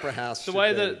So Sydney Opera House The should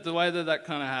way be. that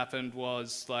kind of happened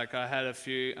was like I had a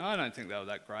few. I don't think they were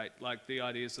that great. Like the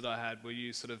ideas that I had were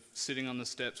you sort of sitting on the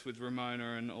steps with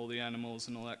Ramona and all the animals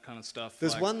and all that kind of stuff.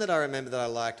 There's like, one that I remember that I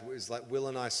liked was like Will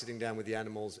and I sitting down with the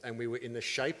animals and we were in the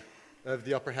shape of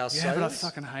the Opera House Yeah, but I sails.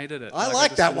 fucking hated it. I Like, like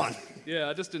just that didn't- one. Yeah,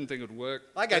 I just didn't think it would work.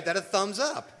 I gave that a thumbs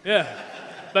up. Yeah.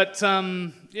 But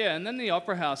yeah, and then the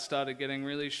Opera House started getting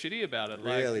really shitty about it.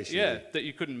 Like, Really shitty. Yeah, that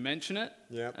you couldn't mention it,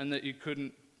 Yep. and that you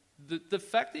couldn't. The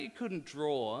fact that you couldn't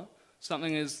draw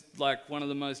something as like one of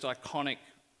the most iconic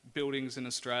buildings in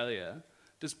Australia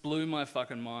just blew my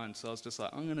fucking mind. So I was just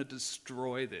like, I'm going to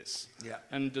destroy this. Yeah.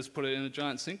 And just put it in a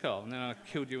giant sinkhole, and then I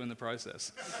killed you in the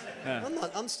process. Yeah.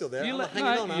 I'm still there. You I'm let-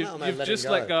 hanging no, on. you- I'm you've letting just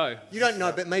let go. You don't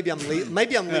know, but maybe I'm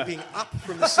leaping up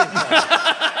from the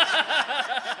sinkhole.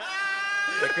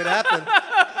 It could happen.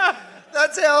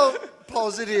 That's how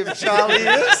positive Charlie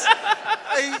is.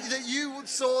 That you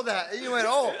saw that and you went,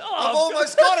 oh, I've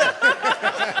almost got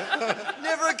it.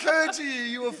 Never occurred to you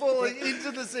you were falling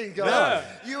into the sinkhole. No.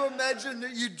 You imagined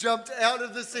that you jumped out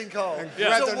of the sinkhole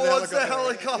grabbed onto the towards the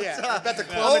helicopter. helicopter. Yeah, about to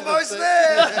climb into the Almost thing.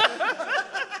 there.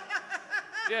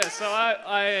 Yeah, so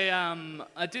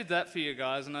I did that for you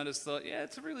guys, and I just thought, yeah,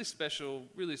 it's a really special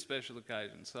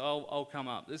occasion. So I'll come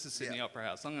up. This is Sydney Yeah. Opera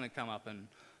House. I'm going to come up and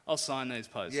I'll sign these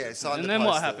posters. Yeah, sign and the then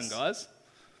what posters. happened, guys?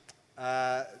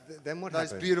 Then what Those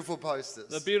happened? beautiful posters.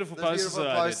 The beautiful Those posters beautiful that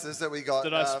I did, posters that we got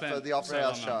that I for spent the Opera so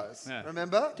House long on. shows. Yeah.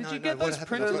 Remember? Did No, you no, get what those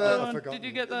happened? printed? I've on- forgotten. Did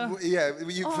you get the? Yeah,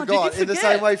 you Oh, did forgot. you In the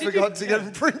forget? same way, Did you- forgot to get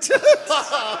them printed.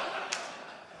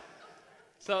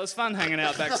 So it was fun hanging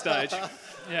out backstage.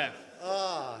 Yeah.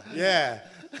 Yeah.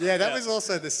 Yeah, that was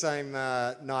also the same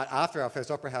night after our first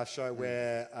Opera House show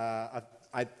where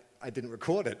I didn't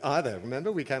record it either.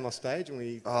 Remember, we came off stage and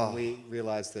we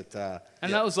realised that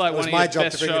And that was like it one was of my your job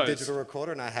best to bring a shows. digital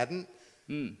recorder and I hadn't.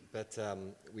 But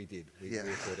we did. We Yeah.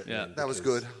 recorded it. Yeah. then That was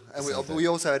because good. And some of we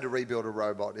also had to rebuild a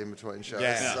robot in between shows.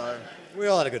 Yeah. So. we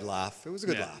all had a good laugh. It was a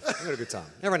good Yeah. laugh. We had a good time.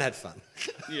 Everyone had fun.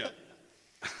 Yeah.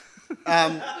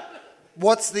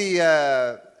 What's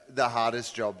the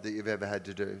hardest job that you've ever had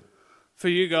to do? For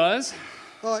you guys,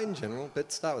 Well, in general,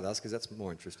 but start with us because that's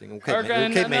more interesting. It'll I keep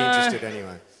reckon, me no. interested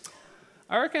anyway.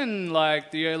 I reckon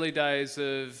like the early days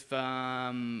of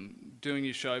doing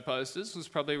your show posters was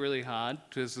probably really hard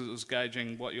because it was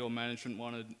gauging what your management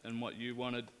wanted and what you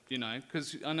wanted, you know,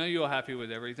 because I know you're happy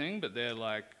with everything, but they're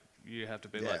like, you have to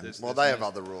be like this. Well, this, they and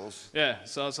have this. other rules. Yeah,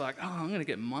 so I was like, oh, I'm going to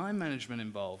get my management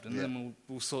involved and Yeah. then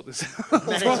we'll sort this out.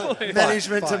 properly.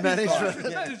 Management to management.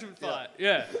 Management fight.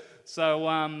 Yeah.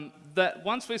 So that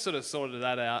once we sort of sorted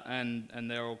that out and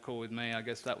they're all cool with me, I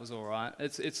guess that was all right.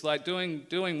 It's like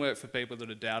doing work for people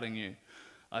that are doubting you,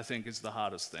 I think is the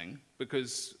hardest thing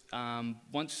because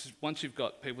once you've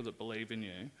got people that believe in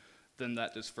you, then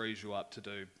that just frees you up to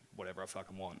do whatever I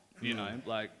fucking want, you know,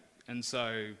 like. And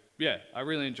so, yeah, I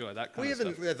really enjoy that kind We of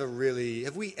haven't stuff. ever really.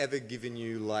 Have we ever given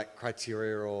you like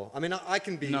criteria or? I mean, I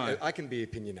can be. No. I can be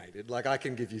opinionated. Like I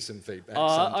can give you some feedback.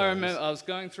 I sometimes. remember I was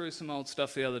going through some old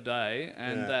stuff the other day,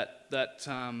 and Yeah.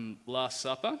 that Last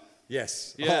Supper.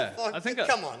 Yes. Yeah, Oh, fuck, I think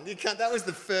come on, you can't. That was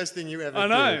the first thing you ever. I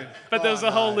know, did. but there was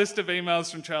a whole no. list of emails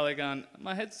from Charlie going,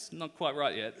 "My head's not quite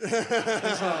right yet.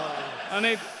 I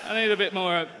need a bit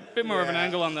more of an Yeah.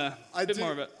 angle on there. I bit do,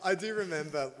 more of it." I do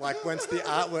remember, like, once the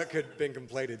artwork had been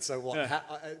completed. So, what? Yeah.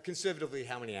 Conservatively,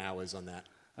 how many hours on that?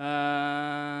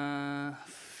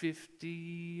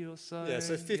 50 or so. Yeah,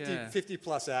 so 50, Yeah. 50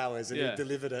 plus hours, and Yeah. he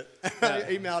delivered it. Yeah. I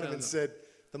emailed him and said,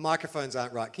 "The microphones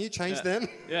aren't right. Can you change Yeah. them?"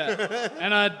 Yeah,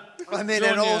 and I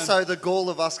And also the gall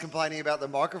of us complaining about the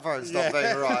microphones not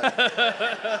being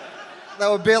right. They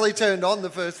were barely turned on the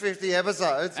first 50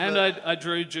 episodes. and but I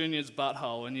drew Junior's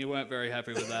butthole, and you weren't very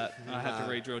happy with that. I had to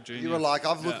redraw Junior. you were like,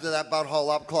 I've looked Yeah. at that butthole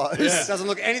up close. It doesn't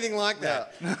look anything like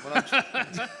that.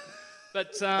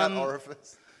 But That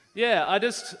orifice. yeah, I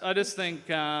just think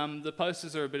the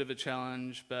posters are a bit of a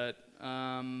challenge, but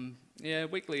yeah,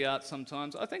 weekly art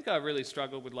sometimes. I think I really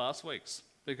struggled with last week's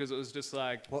because it was just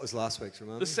like What was last week's?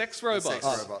 Remember? the sex robots. sex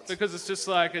robots. Because it's just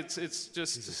like it's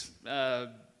just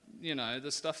you know,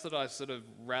 the stuff that I sort of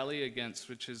rally against,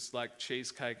 which is like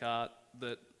cheesecake art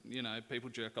that, you know, people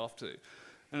jerk off to.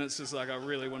 And it's just like I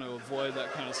really want to avoid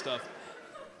that kind of stuff.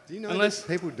 Do you know Unless- that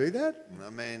people do that?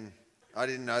 I mean, I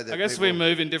didn't know that. I guess people, we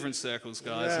move in different circles,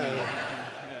 guys.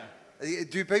 Yeah.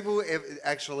 Do people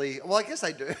actually? Well, I guess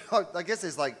they do. I guess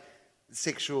there's like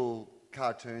sexual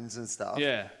cartoons and stuff.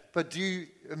 Yeah. But do you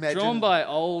imagine? Drawn by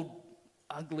old,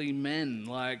 ugly men,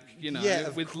 like, you know, Yeah,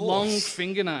 of with course. long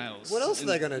fingernails. What else are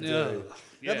they going to do?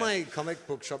 Yeah. At my comic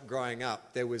book shop growing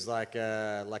up, there was like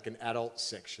an adult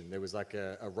section. There was like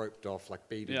a roped off, like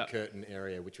beaded Yeah. curtain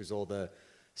area, which was all the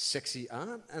sexy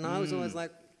art. And I was always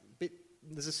like,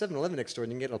 there's a 7-Eleven next door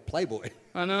and you can get a Playboy.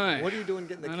 I know. What are you doing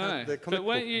getting the, I know. the comic But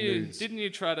weren't book you? nudes? Didn't you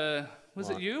try to? Was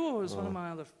it What? you or was one of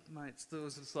my other mates that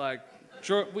was just like?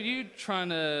 Were you trying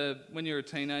to, when you were a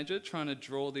teenager, trying to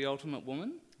draw the ultimate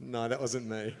woman? No, that wasn't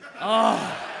me.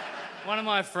 one of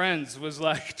my friends was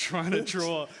like trying to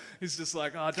draw. He's just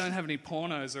like, oh, I don't have any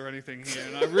pornos or anything here,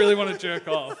 and I really want to jerk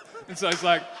off. And so he's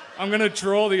like, I'm going to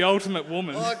draw the ultimate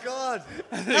woman. Oh God!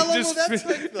 And How long he will that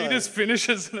take? Though? He just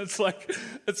finishes, and it's like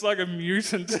a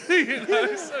mutant. You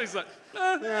know? So he's like,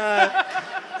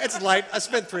 It's late. I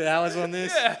spent 3 hours on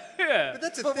this. yeah. But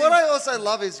that's a But thing. what I also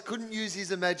love is couldn't use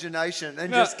his imagination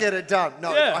and just get it done.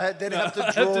 No, Yeah. I then have to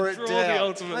I draw had to it draw down. the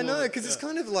ultimate I know, woman. because it's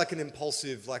kind of like an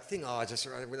impulsive thing. Oh,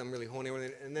 I'm really horny,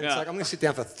 and then Yeah. it's like I'm going to sit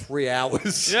down for 3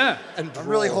 hours. Yeah. and I'm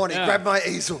really draw. horny. Yeah. Grab my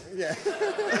easel.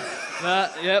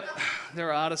 Yep. There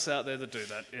are artists out there that do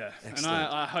that, yeah. Excellent.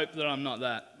 And I hope that I'm not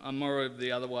that. I'm more of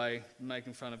the other way,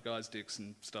 making fun of guys' dicks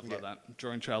and stuff like that,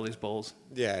 drawing Charlie's balls.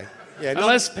 Yeah, yeah. Not,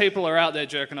 Unless people are out there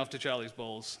jerking off to Charlie's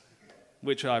balls,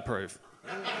 which I approve.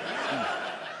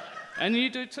 And you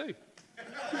do too.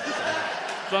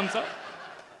 Thumbs up.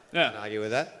 Yeah. argue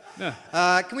with that.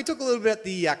 Yeah. Can we talk a little bit about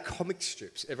the comic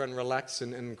strips? Everyone Relax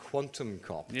and Quantum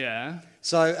Cop. Yeah.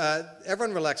 So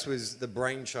Everyone Relax was the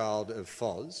brainchild of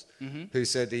Foz, who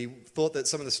said he thought that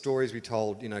some of the stories we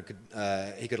told, he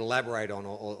could elaborate on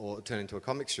or turn into a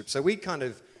comic strip. So we kind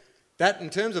of, that in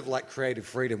terms of like creative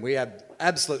freedom, we had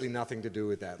absolutely nothing to do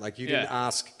with that. Like you didn't Yeah.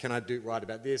 ask, can I write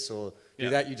about this or do Yeah.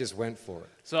 that? You just went for it.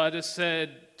 So I just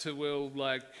said to Will,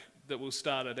 that we'll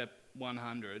start at ep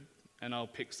 100 and I'll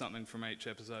pick something from each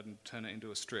episode and turn it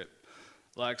into a strip.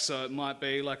 So it might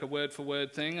be like a word for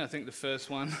word thing. I think the first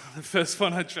one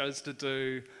I chose to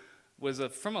do was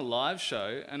from a live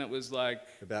show, and it was like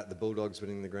About the Bulldogs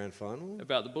winning the grand final.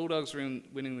 about the Bulldogs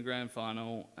winning the grand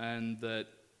final, and that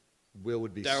Will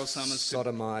would be Daryl Summers could-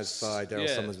 sodomized by Daryl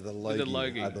Summers with a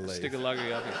logie, I believe. Stick a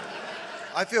logie up here.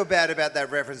 I feel bad about that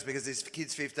reference because this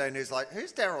kid's 15 who's like,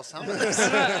 who's Daryl Summers?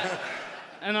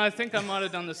 And I think I might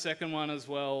have done the second one as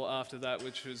well after that,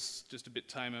 which was just a bit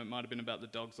tamer. It might have been about the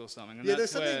dogs or something. And Yeah,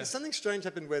 that's there's where... something strange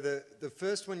happened where the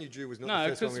first one you drew was not No, the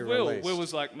first one because we released. Will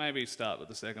was like, maybe start with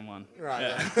the second one. Right.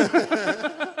 Yeah.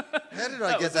 How did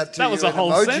I get that to that you was a in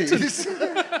whole emojis?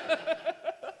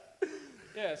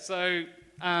 Yeah, so,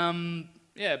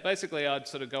 basically I'd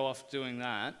sort of go off doing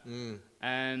that.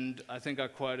 And I think I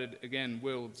quoted, again,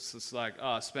 Will, it's just like,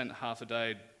 I spent half a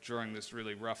day drawing this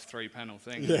really rough 3-panel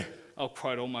thing. Yeah. I'll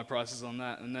quote all my prices on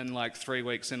that. And then 3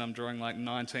 weeks in, I'm drawing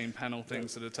 19-panel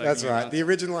things that are taking That's me right. nuts. The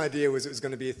original idea was it was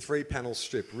going to be a 3-panel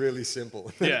strip, really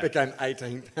simple. Then Yeah. it became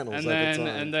 18 panels And over then, time.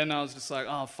 and then I was just like,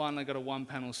 I've finally got a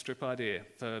 1-panel strip idea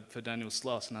for Daniel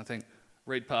Sloss. And I think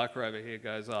Reed Parker over here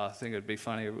goes, I think it'd be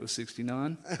funny if it was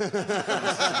 69.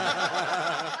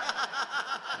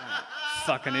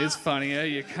 Fucking is funnier,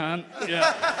 you can't.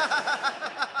 Yeah.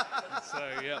 So,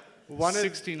 yeah.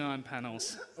 69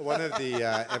 panels. One of the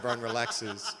Everyone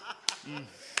Relaxes,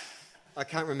 I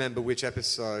can't remember which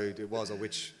episode it was or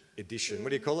which edition. What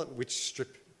do you call it? Which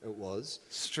strip it was.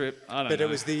 Strip, I don't know. But it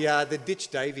was the Ditch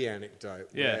Davy anecdote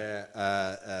Yeah.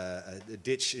 where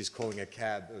Ditch is calling a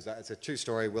cab. It's a true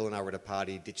story. Will and I were at a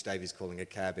party. Ditch Davy's calling a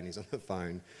cab and he's on the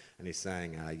phone and he's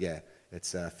saying,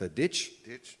 it's for Ditch.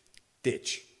 Ditch.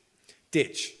 Ditch.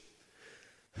 Ditch.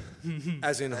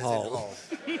 As in hole.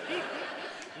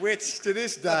 Which to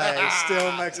this day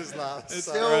still makes us laugh.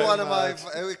 Still one of my, much.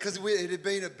 because it had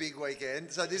been a big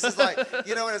weekend. So this is like,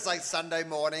 when it's like Sunday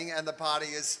morning and the party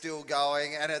is still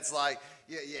going and it's like,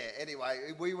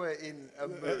 anyway, we were in a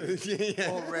mood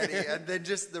already. And then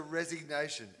just the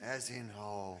resignation, as in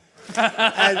hole.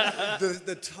 And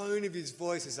the tone of his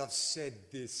voice is, I've said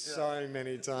this so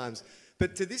many times.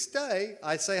 But to this day,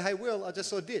 I say, hey, Will, I just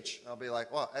saw Ditch. I'll be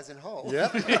like, what, as in hole?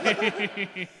 Yep.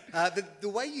 The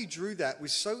way you drew that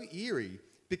was so eerie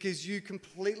because you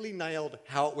completely nailed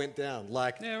how it went down.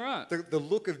 Yeah, right. The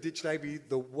look of Ditch Davy,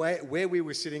 the way where we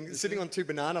were sitting on 2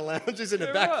 banana lounges in a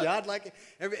Yeah, backyard,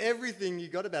 everything you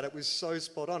got about it was so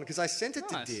spot on. Because I sent it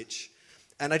Nice. to Ditch,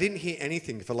 and I didn't hear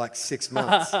anything for 6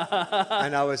 months,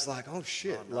 and I was like, oh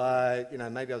shit,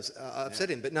 maybe I was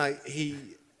upset him, but no, he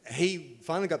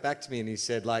finally got back to me and he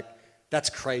said that's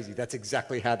crazy. That's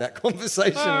exactly how that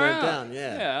conversation went down.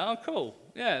 Yeah. Yeah, oh, cool.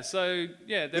 Yeah, so,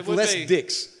 there With would less be...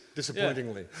 dicks,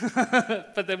 disappointingly.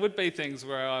 But there would be things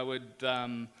where I would,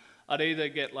 I'd either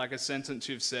get a sentence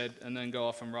you've said and then go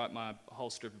off and write my whole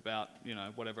strip about,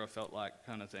 whatever I felt like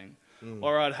kind of thing.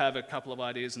 Or I'd have a couple of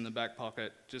ideas in the back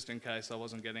pocket just in case I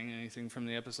wasn't getting anything from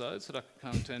the episodes that I could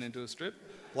kind of turn into a strip.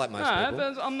 Like most people.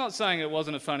 But I'm not saying it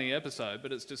wasn't a funny episode,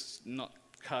 but it's just not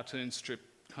cartoon strip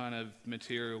kind of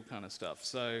material kind of stuff.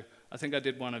 So I think I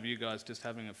did one of you guys just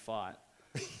having a fight.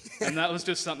 And that was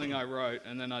just something I wrote,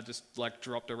 and then I just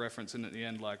dropped a reference in at the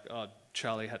end,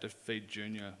 Charlie had to feed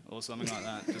Junior or something like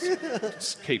that.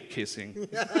 Just keep kissing.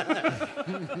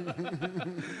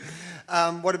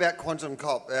 What about Quantum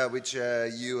Cop, which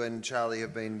you and Charlie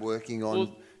have been working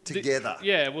on together?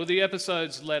 The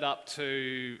episodes led up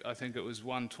to, I think it was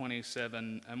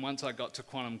 127, and once I got to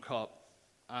Quantum Cop,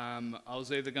 I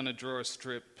was either going to draw a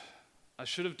strip. I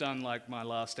should have done like my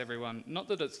last everyone, not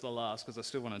that it's the last because I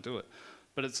still want to do it,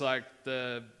 but it's like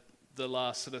the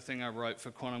last sort of thing I wrote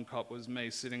for Quantum Cop was me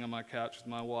sitting on my couch with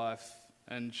my wife,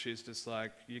 and she's just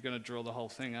like, "You're going to draw the whole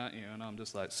thing, aren't you?" And I'm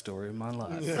just like, "Story of my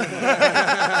life."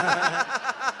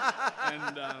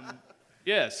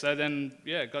 And so then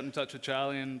got in touch with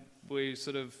Charlie, and we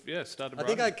sort of started. I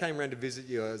think I came around to visit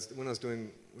you when I was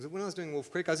doing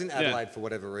Wolf Creek? I was in Adelaide for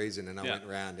whatever reason, and I went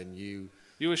round, and you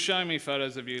were showing me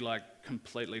photos of you like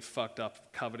completely fucked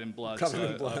up, covered in blood.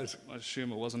 I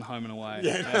assume it wasn't Home and Away.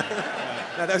 Yeah.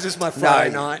 No, that was just my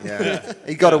Friday night. Yeah.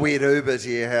 He got a weird Uber to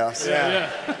your house.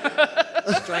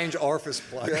 Strange orifice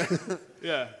plug.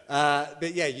 Yeah.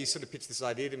 But yeah, you sort of pitched this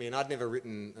idea to me, and I'd never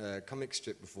written a comic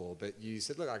strip before, but you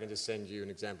said, look, I can just send you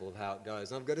an example of how it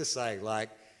goes. And I've got to say,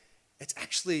 like, it's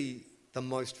actually the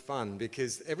most fun,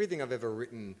 because everything I've ever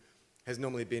written has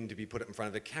normally been to be put up in front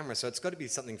of a camera, so it's got to be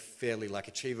something fairly like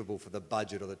achievable for the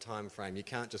budget or the time frame. You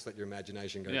can't just let your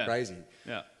imagination go crazy.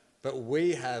 Yeah. But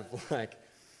we have like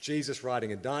Jesus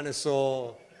riding a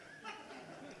dinosaur,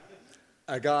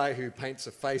 a guy who paints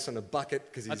a face on a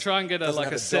bucket because I try and get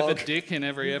a severed dick in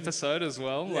every episode as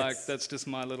well. Yes. Like that's just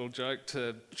my little joke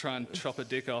to try and chop a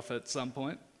dick off at some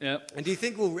point. Yeah. And do you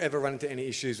think we'll ever run into any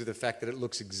issues with the fact that it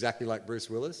looks exactly like Bruce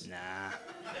Willis? Nah,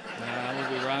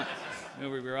 we'll be right.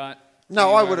 We'll be right.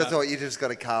 No, I would have thought you just got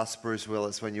to cast Bruce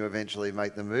Willis when you eventually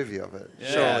make the movie of it.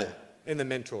 Yeah. Surely. In the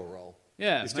mentor role.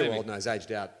 Yeah, He's still maybe. old and he's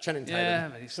aged out. Channing Tatum. Yeah,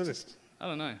 but he's just, I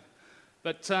don't know.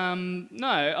 But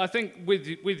no, I think with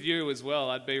you as well,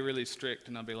 I'd be really strict,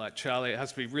 and I'd be like, Charlie, it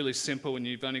has to be really simple, and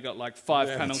you've only got like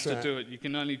 5 panels to do it. You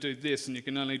can only do this, and you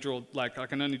can only draw, like, I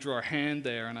can only draw a hand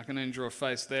there, and I can only draw a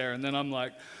face there, and then I'm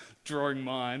like drawing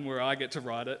mine where I get to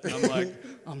write it, and I'm like,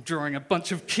 I'm drawing a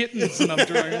bunch of kittens, and I'm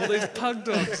drawing all these pug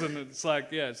dogs, and it's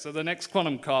like, so the next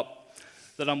Quantum Cop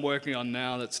that I'm working on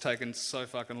now that's taken so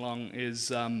fucking long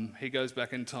is he goes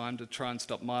back in time to try and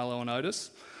stop Milo and Otis.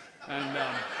 And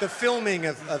the filming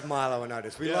of Milo and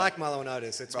Otis. We like Milo and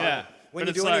Otis. It's right. Yeah. When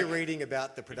But you do it's any like, reading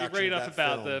about the production if you read of up that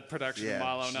about film, the production Yeah. of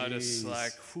Milo and Otis, Jeez.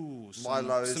 like,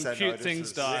 Milo's some and cute Otis's.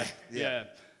 things died. Yeah.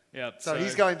 Yeah. So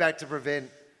he's going back to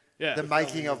prevent the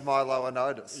making of Milo and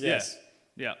Otis. Yes.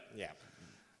 Yeah. Yeah.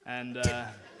 And,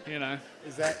 you know,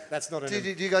 That's not Do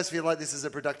an... you guys feel like this is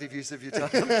a productive use of your time?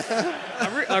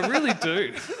 I really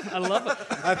do. I love it.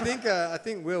 I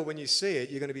think, Will, when you see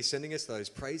it, you're going to be sending us those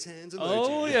praise hands emoji.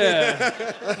 Oh,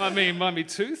 yeah. might be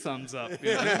 2 thumbs up.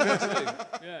 You know?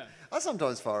 Yeah. I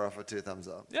sometimes fire off a 2 thumbs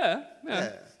up. Yeah.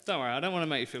 Yeah. Don't worry. I don't want to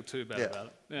make you feel too bad about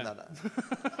it. Yeah.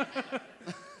 No.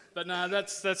 But no,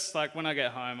 that's like when I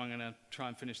get home, I'm going to try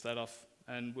and finish that off,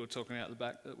 and we're talking out the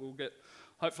back that we'll get,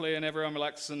 hopefully, an Everyone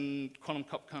Relax and Quantum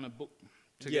Cop kind of book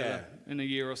together in a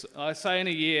year or so. I say in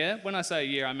a year. When I say a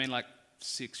year, I mean like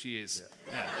 6 years.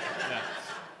 Yeah.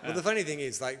 Well, the funny thing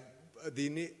is, like,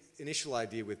 the initial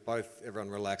idea with both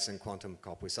Everyone Relax and Quantum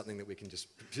Cop was something that we can just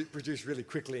produce really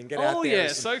quickly and get out there.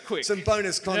 So quick. Some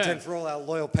bonus content Yeah. for all our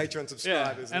loyal Patreon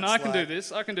subscribers. And it's I can do like,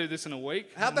 this. I can do this in a week.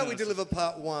 How and about then we it's deliver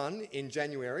part 1 in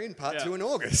January and part Yeah. 2 in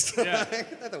August? Yeah.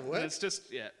 That'll And work. it's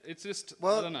just, I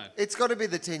Well, don't know. it's got to be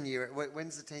the 10-year.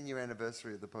 When's the 10-year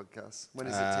anniversary of the podcast? When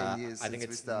is it 10 years I think since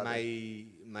we it's started?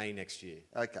 May next year.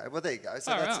 Okay, well there you go.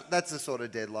 So All right. that's the sort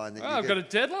of deadline that Oh, you I've can got a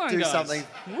deadline, do guys. something.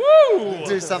 Woo!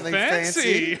 Do something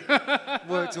fancy. fancy.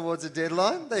 Work towards a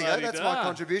deadline. There you go. That's my La-di-da.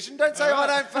 contribution. Don't say I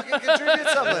don't fucking contribute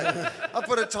something. I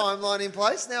put a timeline in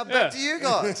place. Now back to you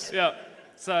guys. Yeah.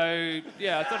 So, I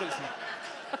thought it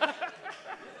was...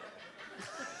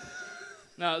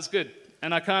 No, it was good.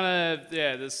 And I kind of,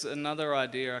 there's another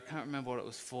idea. I can't remember what it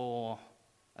was for.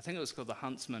 I think it was called The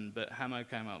Huntsman, but Hamo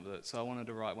came up with it. So I wanted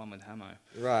to write one with Hamo.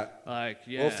 Right. Like,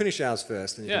 We'll finish ours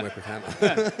first and you can work with Hammer.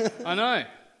 Yeah, I know.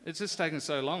 It's just taken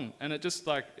so long, and it just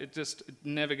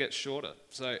never gets shorter.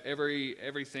 So every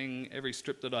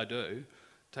strip that I do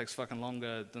takes fucking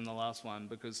longer than the last one,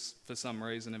 because for some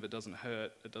reason, if it doesn't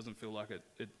hurt, it doesn't feel like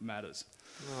it matters.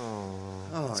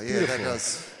 Oh yeah, that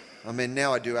does. I mean,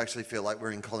 now I do actually feel like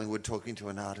we're in Collingwood talking to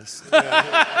an artist.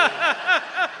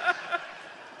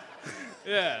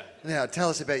 Yeah. Now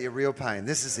tell us about your real pain.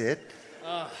 This is it.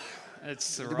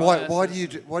 It's Why do you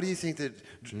think that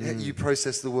you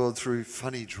process the world through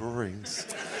funny drawings?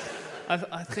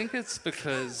 I think it's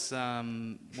because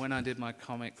when I did my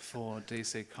comic for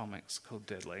DC Comics called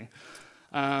Deadly,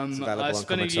 available I on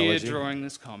spent a year Comixology. drawing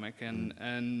this comic,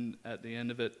 and at the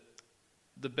end of it,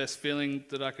 the best feeling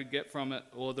that I could get from it,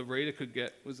 or the reader could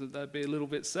get, was that they'd be a little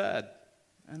bit sad.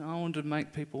 and I wanted to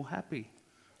make people happy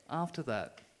after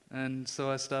that. And so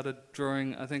I started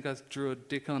drawing. I think I drew a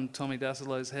dick on Tommy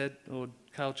Dassolo's head or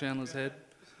Carl Chandler's head.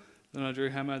 Then I drew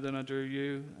Hamo, then I drew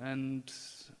you, and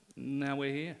now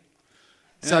we're here.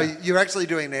 So Yeah. you're actually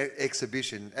doing an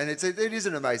exhibition, and it is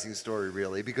an amazing story,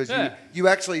 really, because Yeah. you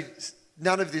actually,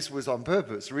 none of this was on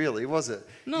purpose, really, was it?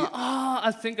 No,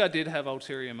 I think I did have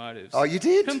ulterior motives. Oh, you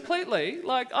did? Completely.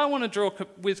 Like, I want to draw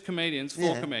with comedians, for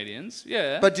Yeah. comedians.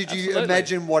 Yeah. But did you absolutely.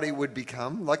 imagine what it would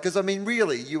become? Like, because I mean,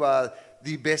 really, you are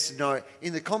the best known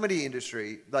in the comedy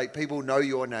industry. Like, people know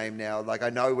your name now. Like, I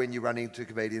know when you run into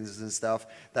comedians and stuff,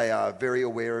 they are very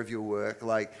aware of your work.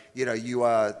 Like, you know, you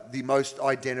are the most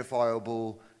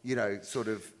identifiable, you know, sort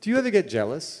of. Do you ever get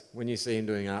jealous when you see him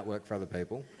doing artwork for other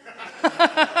people?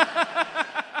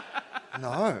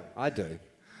 No. I do.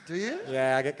 Do you?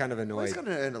 Yeah, I get kind of Well, annoyed. he's going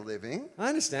to earn a living. I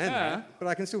understand Yeah. that, but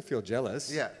I can still feel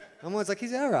jealous. Yeah. I'm always like,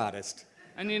 he's our artist.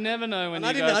 And you never know when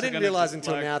And you guys I are didn't gonna realise just,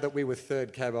 until like- now that we were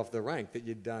third cab off the rank that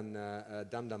you'd done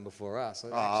Dum Dum before us. It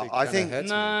actually I kinda think- hurts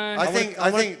No.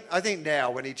 me. I think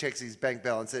now when he checks his bank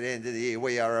balance at the end of the year,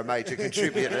 we are a major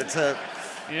contributor to.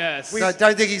 Yes. So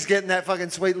don't think he's getting that fucking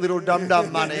sweet little Dum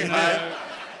Dum money, mate.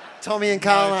 Tommy and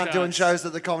Carl No aren't doing chance. shows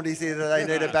at the Comedy Theatre they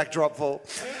need a backdrop for.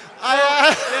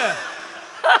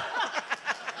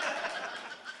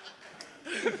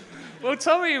 Well,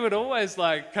 Tommy would always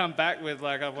like come back with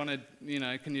like, I wanted, you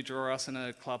know, can you draw us in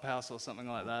a clubhouse or something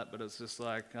like that? But it's just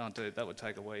like, oh, dude, that would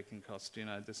take a week and cost, you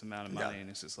know, this amount of money. Yeah. And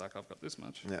it's just like, I've got this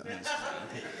much. Yeah. And it's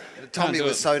just Tommy do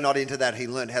was it. so not into that, he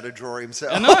learned how to draw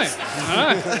himself. I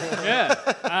know.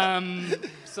 Yeah.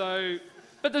 So,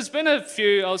 but there's been a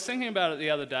few, I was thinking about it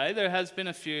the other day, there has been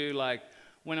a few, like,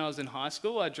 when I was in high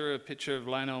school, I drew a picture of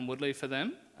Leno and Woodley for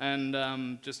them,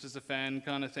 and just as a fan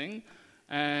kind of thing.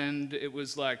 And it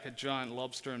was like a giant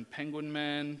lobster and penguin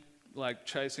man, like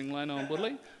chasing Leno and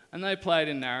Woodley. And they played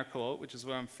in Naracoorte, which is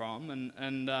where I'm from,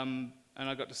 and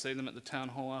I got to see them at the town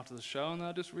hall after the show, and they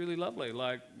were just really lovely.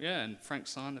 Like, yeah, and Frank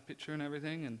signed the picture and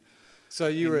everything, and So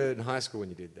you were in high school when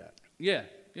you did that?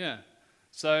 yeah.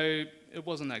 So it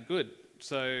wasn't that good.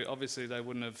 So obviously they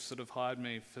wouldn't have sort of hired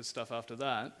me for stuff after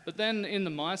that. But then in the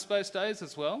MySpace days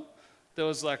as well, there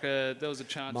was a chance. I could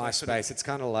have- MySpace, it's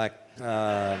kind of like,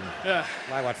 Yeah.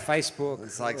 like what, Facebook?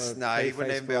 It's like, or no, he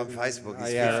wouldn't even be on Facebook. Facebook. He's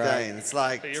Oh, yeah, 15. right. It's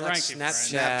like But you're Like ranking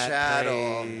friends. Snapchat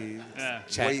or Yeah.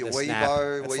 Chat, the Weibo,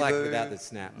 snap. It's like Weibo, without the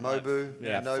snap. Mobu,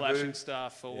 Yeah, Nobu. flashing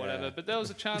stuff or whatever. Yeah. But there was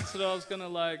a chance that I was going to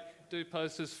like do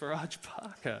posters for Arch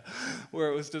Parker, where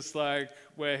it was just like,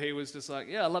 where he was just like,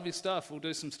 yeah, I love your stuff, we'll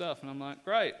do some stuff. And I'm like,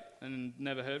 great. And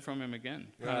never heard from him again,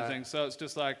 kind of Right. thing. So it's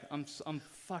just like, I'm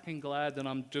fucking glad that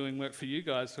I'm doing work for you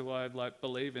guys who I like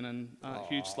believe in and aren't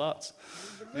huge sluts.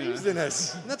 You know?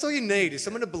 Business. And that's all you need, is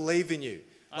someone to believe in you.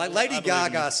 Like Lady I believe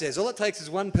in Gaga you. says, all it takes is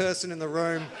one person in the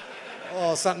room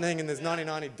or something, and there's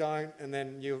 99 who don't, and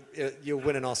then you'll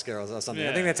win an Oscar or something. I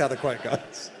Yeah. think that's how the quote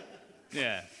goes.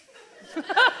 Yeah.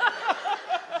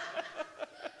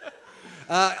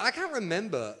 I can't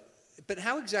remember, but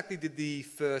how exactly did the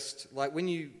first, like when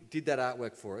you did that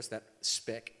artwork for us, that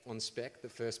spec, the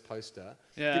first poster,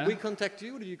 Yeah. did we contact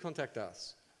you or did you contact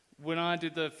us? When I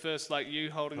did the first, like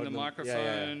you holding the Holding the-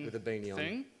 microphone yeah, with the beanie on.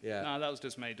 thing, Yeah. no, that was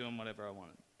just me doing whatever I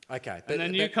wanted. Okay. And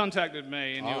then you contacted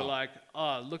me and you were Oh. like,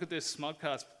 oh, look at this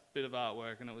Smodcast bit of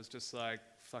artwork. And it was just like,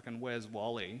 fucking, where's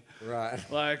Wally? Right.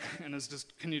 Like, and it's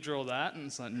just, can you draw that? And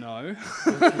it's like, no.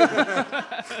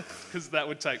 Because that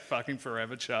would take fucking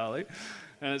forever, Charlie.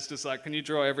 And it's just like, can you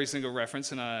draw every single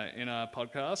reference in a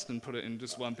podcast and put it in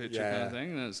just one picture kind Yeah. of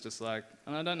thing? And it's just like,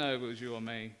 and I don't know if it was you or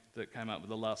me that came up with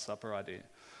the Last Supper idea.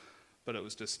 But it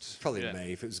was just... Probably yeah.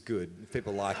 me, if it was good. If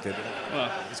people liked it, Well,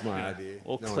 it was my idea.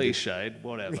 or No one did. cliched,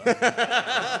 whatever.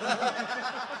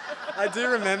 I do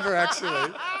remember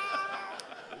actually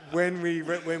when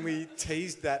we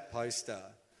teased that poster,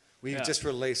 we Yeah. just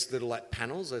released little like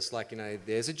panels. It's like, you know,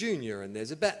 there's a Junior and there's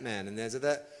a Batman and there's a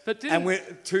that. But didn't- and we're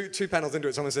two panels into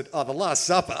it, someone said, "Oh, the Last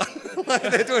Supper." Like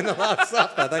they're doing the Last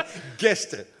Supper. They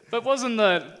guessed it. But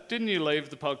didn't you leave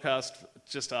the podcast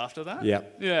just after that?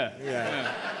 Yep. Yeah.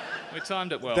 Yeah. We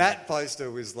timed it well. That poster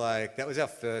was like, that was our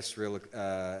first real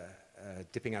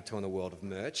dipping our toe in the world of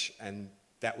merch, and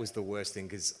that was the worst thing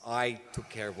because I took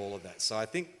care of all of that. So I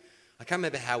think, I can't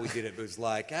remember how we did it, but it was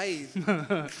like, hey,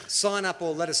 sign up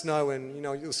or let us know and, you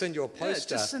know, you'll send your Yeah,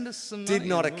 poster. just send us some Did money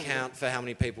not and we'll- account for how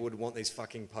many people would want these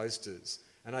fucking posters.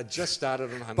 And I just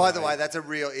started on Home By and the Away. way, that's a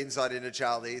real insight into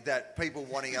Charlie, that people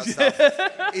wanting our stuff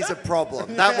is a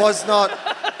problem. That was not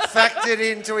factored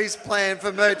into his plan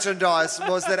for merchandise,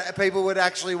 was that people would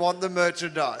actually want the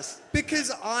merchandise.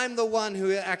 Because I'm the one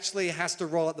who actually has to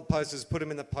roll out the posters, put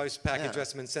them in the post pack, Yeah.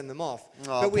 address them, and send them off.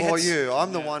 Oh, But we poor had you.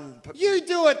 I'm the one... You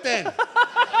do it then.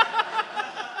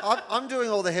 I'm doing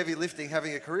all the heavy lifting,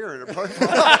 having a career in a profile.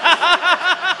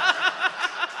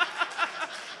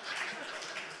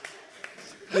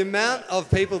 The amount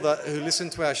of people who listen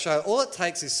to our show, all it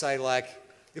takes is say, like,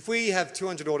 if we have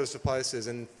 200 orders for posters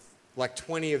and like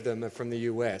 20 of them are from the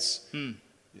US,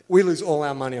 we lose all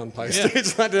our money on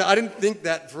postage. I didn't think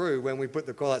that through when we put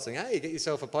the call out saying, hey, get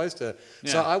yourself a poster.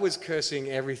 So Yeah. I was cursing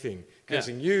everything.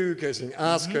 Cursing you, cursing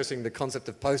us, cursing the concept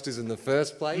of posters in the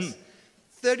first place.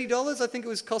 $30 I think it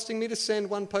was costing me to send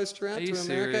one poster out Are to you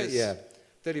America. serious? Yeah,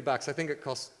 $30. I think it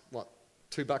cost, what,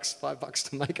 $2, $5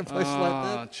 to make a poster Oh, like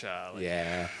that? Charlie.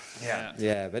 Yeah. Yeah.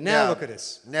 Yeah, but now Now- look at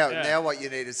us. Now, Yeah. now what you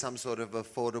need is some sort of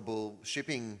affordable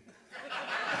shipping.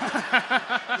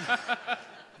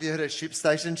 Have you heard of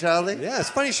ShipStation, Charlie? Yeah, it's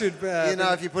funny you should... You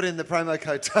know, if you put in the promo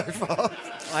code TOFOP.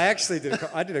 I actually did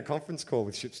a conference call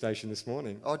with ShipStation this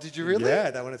morning. Oh, did you really?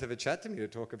 Yeah, they wanted to have a chat to me to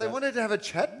talk about... They wanted to have a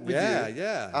chat with yeah, you.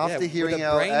 yeah. After We're hearing the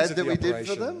our brains ad of that the we did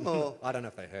for operation. them? Or? I don't know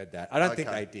if they heard that. I don't think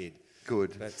Okay. they did.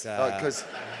 Good. But, Because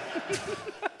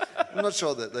I'm not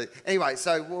sure that... Anyway,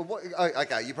 so,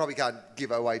 okay, you probably can't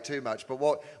give away too much, but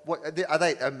what are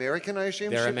they American, I assume?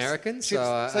 They're Ships? American,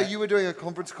 Ships? so you were doing a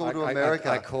conference call to I America.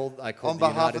 I called on the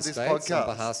behalf United of this States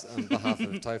podcast. on behalf of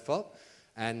TOFOP.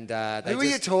 And they Who were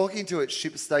you just... talking to at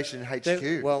ShipStation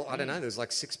HQ? Well, I don't know. There was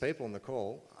like 6 people on the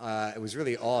call. It was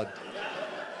really odd.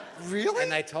 Really?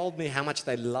 And they told me how much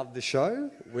they loved the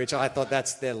show, which I thought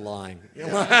they're lying.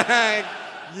 Like,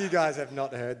 you guys have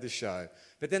not heard the show.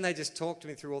 But then they just talked to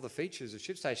me through all the features of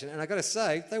ShipStation, and I got to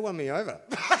say, they won me over.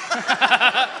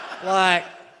 Like,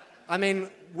 I mean,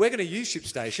 we're going to use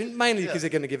ShipStation mainly because they're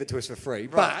going to give it to us for free.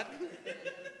 Right. But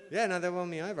yeah, no, they won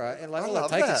me over. And like, I all it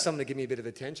love takes that. is someone to give me a bit of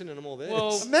attention, and I'm all there.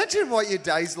 Well, Imagine what your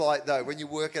day's like, though, when you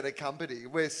work at a company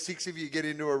where 6 of you get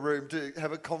into a room to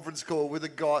have a conference call with a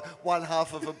guy, one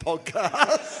half of a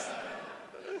podcast.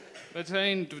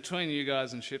 between you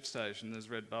guys and ShipStation, there's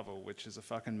Redbubble, which is a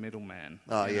fucking middleman.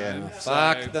 Oh, you yeah. know?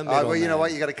 Fuck So the Well, you know middleman.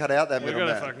 what? You got to cut out that we've got to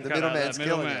middleman. fucking The cut out middleman's that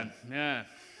killing middleman. you. Yeah.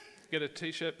 Get a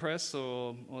t-shirt press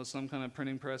or some kind of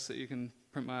printing press that you can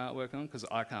print my artwork on, because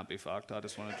I can't be fucked. I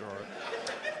just want to draw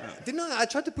it. Didn't I? I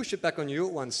tried to push it back on you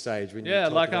at one stage when you Yeah,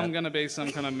 talked like about... I'm going to be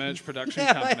some kind of merch production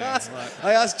Yeah, company.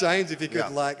 I asked James if he could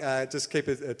Yeah. just keep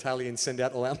a tally and send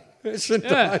out all our Yeah,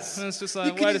 merchandise. and it's just You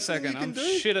like, can wait a use something second, you can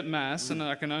I'm do. shit at maths and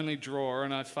I can only draw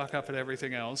and I fuck up at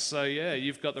everything else. So yeah,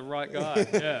 you've got the right guy.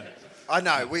 Yeah. I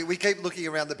know. We keep looking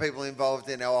around the people involved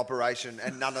in our operation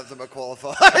and none of them are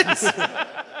qualified.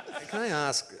 Can I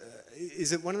ask,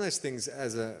 is it one of those things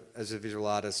as a visual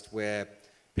artist where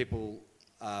people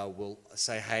will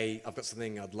say, hey, I've got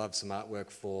something I'd love some artwork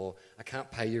for. I can't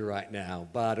pay you right now,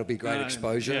 but it'll be great No,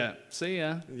 exposure. Yeah. See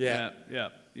ya. Yeah. Yeah.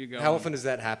 You go. How on. often does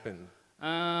that happen?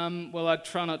 Well, I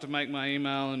try not to make my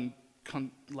email and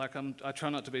I try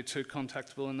not to be too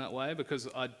contactable in that way, because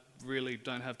I really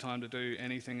don't have time to do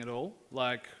anything at all.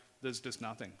 Like, there's just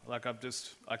nothing. Like, I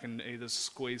can either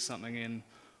squeeze something in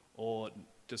or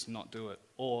just not do it.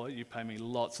 Or you pay me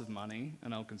lots of money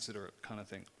and I'll consider it, kind of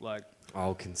thing. Like,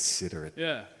 I'll consider it.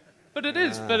 yeah. But it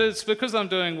is. But it's because I'm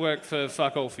doing work for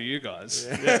fuck all for you guys.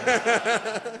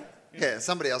 Yeah,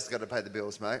 somebody else has got to pay the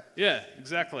bills, mate. Yeah,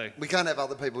 exactly. We can't have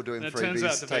other people doing It turns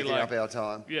out freebies to be taking like- up our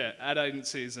time. Yeah, ad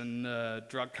agencies and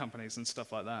drug companies and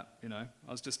stuff like that. You know,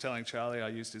 I was just telling Charlie I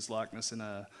used his likeness in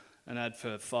an ad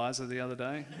for Pfizer the other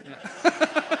day.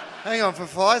 Hang on, for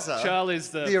Pfizer. Charlie's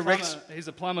The he's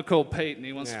a plumber called Pete, and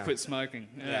he wants Yeah. to quit smoking.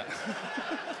 Yeah.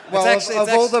 Well, It's actually- of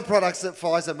it's all actually- the products that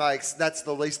Pfizer makes, that's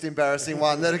the least embarrassing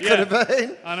one that it could have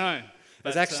been. I know.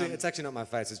 It's But, actually not my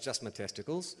face, it's just my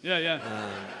testicles. Yeah.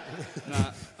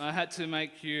 Nah, I had to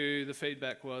make you. The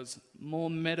feedback was more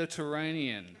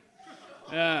Mediterranean.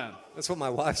 Yeah. That's what my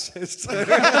wife says too.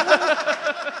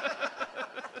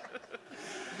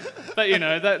 But you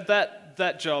know,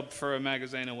 that job for a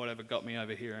magazine or whatever got me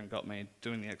over here and got me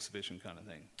doing the exhibition kind of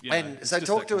thing. You know, And it's so just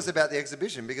talk that to kind us about the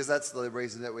exhibition, because that's the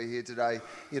reason that we're here today,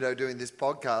 doing this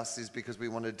podcast, is because we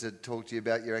wanted to talk to you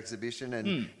about your exhibition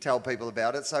and tell people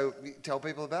about it. So tell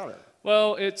people about it.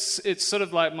 Well, it's sort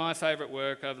of like my favourite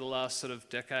work over the last sort of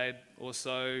decade or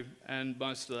so, and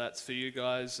most of that's for you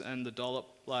guys and the dollop.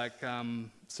 Like,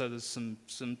 so there's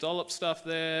some dollop stuff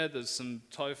there. There's some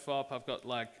TOFOP. I've got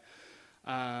like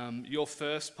your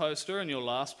first poster and your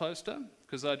last poster,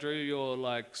 because I drew your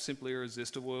like Simply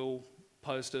Irresistible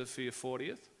poster for your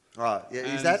 40th. Right, yeah, is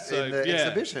And that so, in the yeah,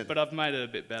 exhibition? But I've made it a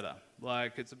bit better.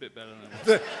 Like, it's a bit better than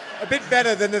it was. A bit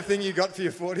better than the thing you got for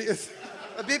your 40th.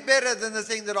 A bit better than the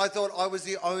thing that I thought I was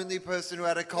the only person who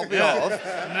had a copy Yeah. of.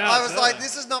 Now I was it's like, there.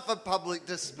 this is not for public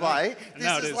display.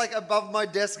 Now This it is is. like above my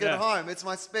desk Yeah. at home. It's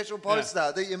my special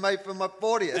poster that you made for my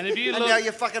 40th. And if you and look- now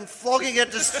you're fucking flogging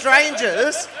it to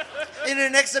strangers in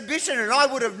an exhibition. And I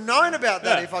would have known about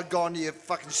that Yeah. if I'd gone to your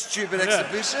fucking stupid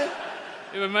exhibition.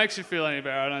 If it makes you feel any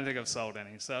better, I don't think I've sold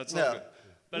any, so it's all Yeah. good.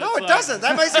 But No, it's it like- doesn't.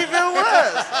 That makes me feel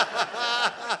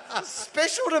worse. It's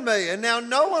special to me, and now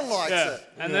no one likes Yeah. it.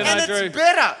 And then I drew- it's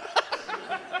better.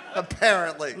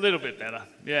 Apparently. A little bit better,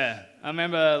 yeah. I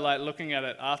remember like looking at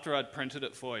it after I'd printed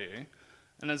it for you,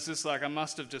 and it's just like I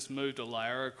must have just moved a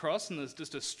layer across, and there's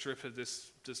just a strip of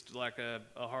this, just like a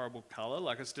horrible colour,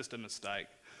 like it's just a mistake.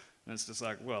 And it's just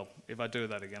like, well, if I do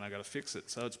that again, I got to fix it.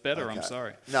 So it's better. I'm Okay.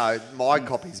 sorry. No, my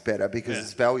copy's better because Yeah.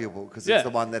 it's valuable because Yeah. it's the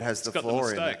one that has It's the got the flaw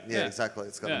in it. mistake, Yeah, yeah. exactly.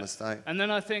 It's got Yeah. a mistake. And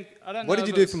then I think I don't know. What did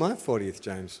you if do it's- for my 40th,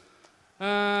 James?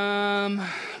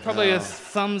 Probably a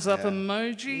thumbs up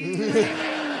emoji.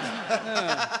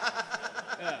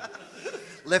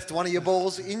 Left one of your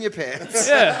balls in your pants.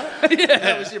 Yeah.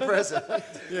 That was your present.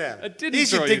 Yeah. It didn't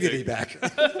Here's your draw you dignity big. back.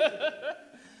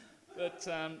 But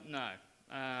no.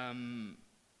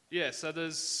 Yeah, so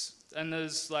there's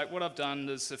like what I've done,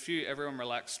 there's a few Everyone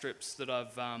Relax strips that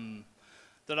I've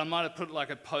that I might have put like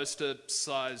a poster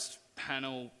sized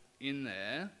panel in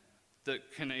there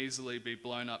that can easily be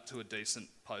blown up to a decent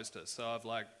poster. So I've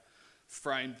like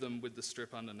framed them with the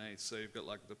strip underneath. So you've got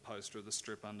like the poster of the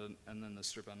strip under and then the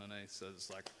strip underneath. So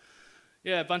it's like,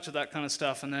 yeah, a bunch of that kind of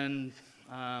stuff. And then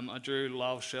I drew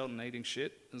Lyle Shelton eating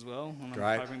shit as well. And Great.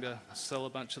 I'm hoping to sell a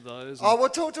bunch of those. Oh, well,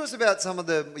 talk to us about some of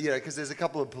the, because there's a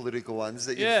couple of political ones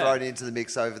that you've Yeah. thrown into the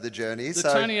mix over the journey. The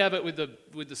so, Tony Abbott with the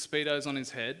Speedos on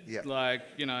his head. Yep. Like,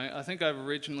 I think I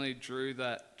originally drew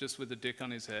that just with the dick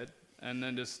on his head. And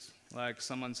then just, like,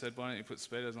 someone said, why don't you put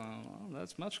Speedos on? Oh,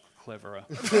 that's much cleverer.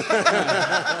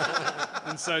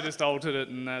 And so just altered it,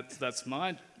 and that's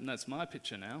my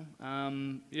picture now.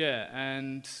 Yeah,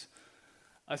 and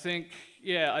I think,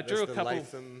 I drew That's a couple...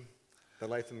 the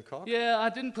Latham cock? Yeah, I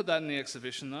didn't put that in the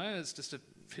exhibition though. It's just a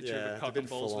picture Yeah, of a it's a cock bit and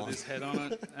balls full with on. his head on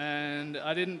it. And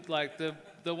I didn't like the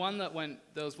one that went.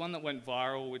 There was one that went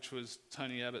viral, which was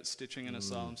Tony Abbott stitching an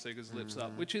asylum seeker's lips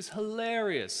up, which is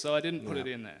hilarious. So I didn't put it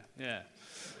in there. Yeah.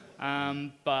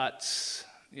 But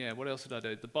yeah, what else did I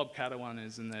do? The Bob Catter one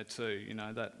is in there too.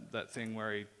 That thing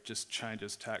where he just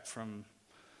changes tack from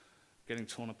getting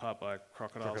torn apart by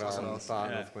crocodiles or Crocodile something. in far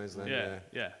North Queensland,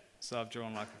 Yeah. So I've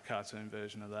drawn like a cartoon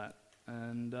version of that.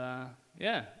 And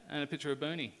and a picture of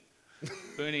Booney.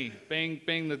 Booney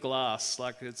being the glass,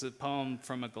 like it's a poem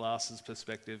from a glass's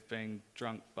perspective, being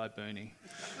drunk by Booney.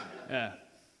 Yeah.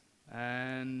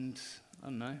 And I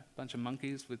don't know, a bunch of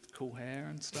monkeys with cool hair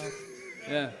and stuff.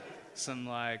 Yeah. Some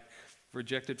like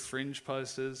rejected Fringe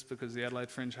posters because the Adelaide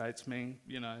Fringe hates me,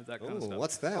 that kind of Ooh, stuff.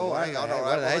 what's that? Oh, Why hang do on, they- all why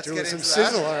right, do they well, hate let's you get with some into that.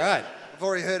 sizzle? All right. I've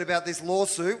already heard about this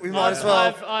lawsuit. We might as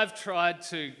well. I've tried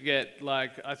to get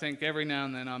I think every now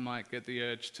and then I might get the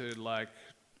urge to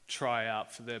try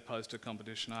out for their poster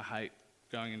competition. I hate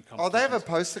going in competitions. Oh, they have a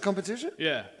poster competition?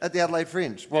 Yeah. At the Adelaide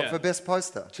Fringe. What, Yeah. for best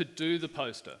poster? To do the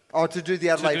poster. Oh, to do the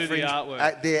Adelaide do the Fringe,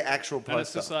 artwork. their actual And it's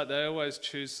poster. just like they always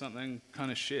choose something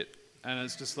kind of shit. And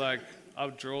it's just like I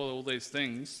would draw all these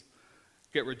things,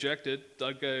 get rejected.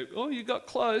 I'd go, oh, you got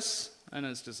close. And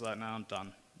it's just like, no, I'm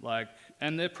done.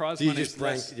 And their prize Do you money's just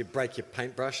less. break your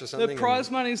paintbrush or something? The prize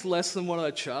money's less than what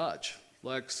I charge.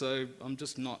 So I'm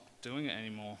just not doing it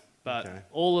anymore. But Okay.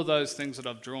 all of those things that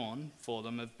I've drawn for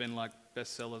them have been like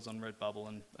bestsellers on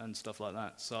Redbubble and stuff like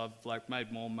that. So I've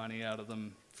made more money out of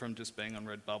them from just being on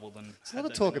Redbubble than. There's a lot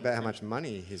of talk about how much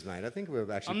money he's made. I think we're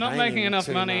actually I'm not paying making him enough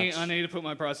too money. much. I need to put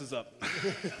my prices up.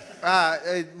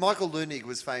 Michael Leunig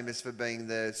was famous for being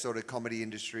the sort of comedy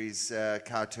industry's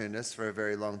cartoonist for a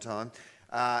very long time.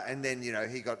 And then,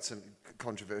 he got some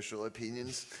controversial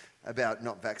opinions about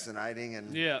not vaccinating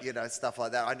and, Yeah. stuff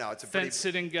like that. I know it's a pretty... Fence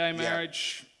sitting, gay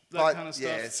marriage, that But, kind of stuff.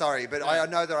 yeah, sorry, but I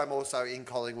know that I'm also in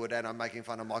Collingwood and I'm making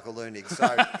fun of Michael Leunig, so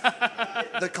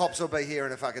the cops will be here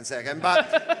in a fucking second. But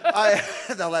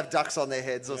they'll have ducks on their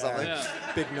heads or something.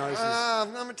 Yeah. Big noses.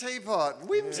 I'm a teapot.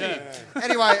 Whimsy. Yeah.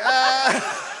 Anyway,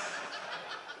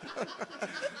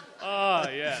 Oh,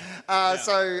 yeah.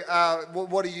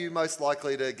 what are you most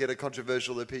likely to get a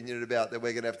controversial opinion about that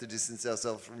we're going to have to distance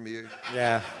ourselves from you?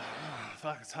 Yeah.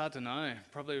 Fuck, it's hard to know.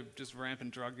 Probably just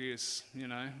rampant drug use,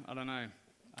 I don't know.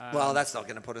 Well, that's not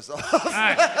going to put us off.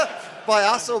 No. By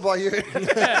us or by you?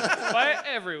 Yeah, by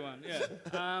everyone.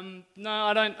 Yeah. No,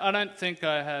 I don't think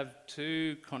I have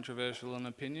too controversial an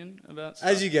opinion about stuff.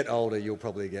 As you get older, you'll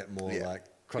probably get more Yeah. like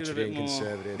crotchety and more-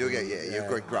 conservative. You'll get, you're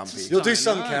quite grumpy. You'll do Don't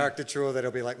some know. caricature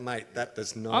that'll be like, mate, that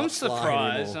does not I'm fly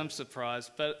surprised. anymore. I'm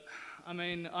surprised, but I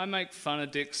mean, I make fun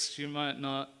of dicks. You might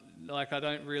not like. I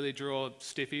don't really draw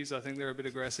stiffies. I think they're a bit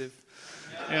aggressive.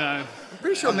 You know, I'm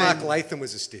pretty sure Mark Latham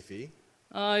was a stiffy.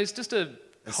 he's just a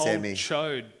cold semi.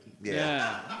 chode.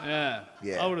 Yeah.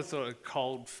 Yeah. I would have thought a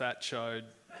cold fat chode.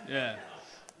 Yeah.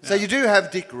 So you do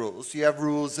have dick rules. You have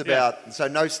rules about, so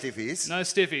no stiffies. No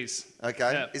stiffies.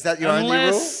 Okay. Yeah. Is that your only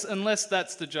rule? Unless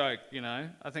that's the joke, you know.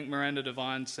 I think Miranda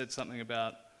Devine said something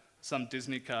about some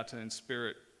Disney cartoon,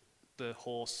 Spirit, the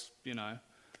horse, you know,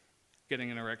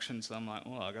 getting an erection. So I'm like,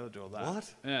 well, I got to do all that.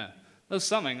 What? Yeah. There was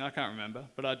something, I can't remember,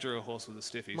 but I drew a horse with a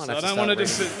stiffy. Might So have I to don't want to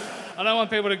start just, I don't want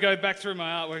people to go back through my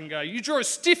artwork and go, you drew a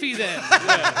stiffy then.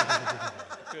 Yeah.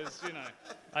 Because, you know,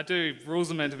 I do, rules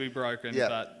are meant to be broken, Yeah.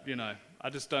 but, you know, I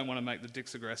just don't want to make the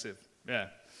dicks aggressive. Yeah.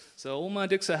 So all my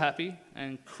dicks are happy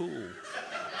and cool.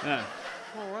 Yeah.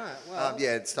 All right. Well,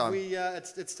 yeah, it's time.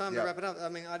 It's time Yeah. to wrap it up. I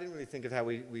mean, I didn't really think of how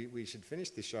we should finish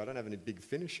this show. I don't have any big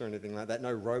finish or anything like that.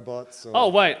 No robots. Or... Oh,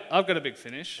 wait, I've got a big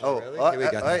finish. Oh, really? oh, Here we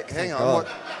go. wait, hang Thank on. God.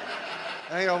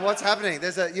 Hang on, what's happening?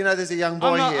 There's a young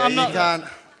boy here. I'm You not- can't.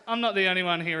 I'm not the only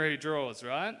one here who draws,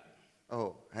 right?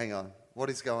 Oh, hang on. What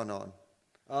is going on?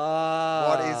 Ah.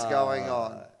 What is going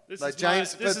on? This Like, is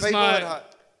James, my, this for is people my at home-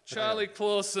 Charlie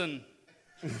Clausen.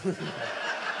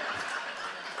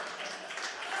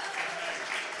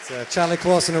 It's a Charlie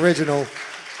Clausen original.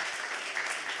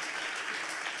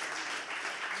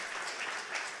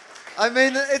 I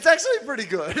mean, it's actually pretty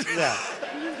good. Yeah.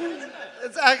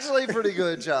 It's actually pretty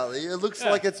good, Charlie. It looks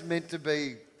like it's meant to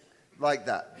be like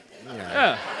that.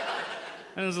 Yeah.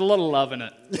 And there's a lot of love in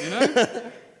it, you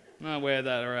know? And I wear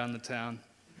that around the town.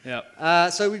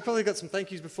 Yep. So we've probably got some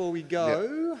thank yous before we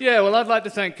go. Yeah, well, I'd like to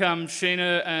thank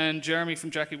Sheena and Jeremy from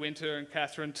Jackie Winter and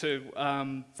Catherine too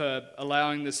for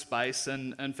allowing this space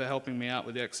and for helping me out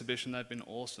with the exhibition. They've been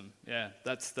awesome. Yeah,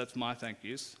 that's my thank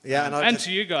yous. Yeah, and I and just-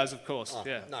 to you guys, of course.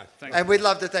 Yeah. no, Thank And we'd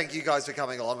love to thank you guys for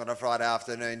coming along on a Friday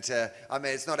afternoon I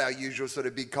mean, it's not our usual sort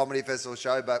of big comedy festival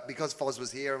show, but because Foz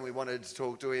was here and we wanted to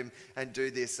talk to him and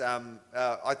do this,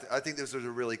 I think this was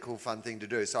a really cool, fun thing to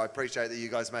do. So I appreciate that you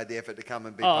guys made the effort to come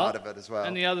and be part of it as well.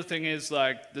 And the other thing is,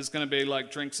 like, there's going to be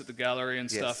like drinks at the gallery and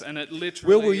Yes. stuff, and it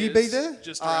literally Will you be is there?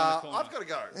 Just around the corner. I've got to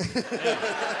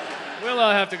go. Will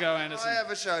I have to go, Anderson? I have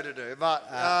a show to do, but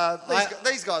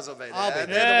these guys will be there. I'll be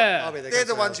And there. Yeah. I'll be there. They're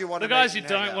the Come ones through. you want The to guys meet you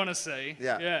and hang don't out. want to see.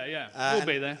 Yeah. Yeah. We'll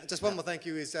be there. Just one more thank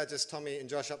you is just Tommy and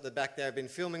Josh up the back there have been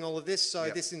filming all of this. So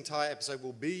Yep. this entire episode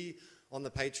will be on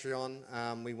the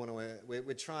Patreon.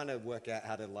 We're trying to work out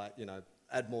how to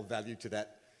add more value to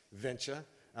that venture.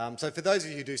 So for those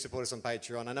of you who do support us on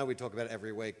Patreon, I know we talk about it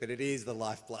every week, but it is the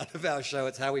lifeblood of our show.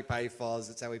 It's how we pay Foz.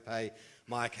 It's how we pay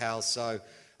Mike Howell. So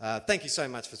thank you so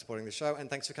much for supporting the show, and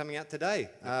thanks for coming out today.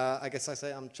 I guess I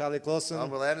say I'm Charlie Clausen. I'm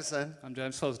Will Anderson. I'm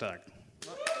James Fosdag.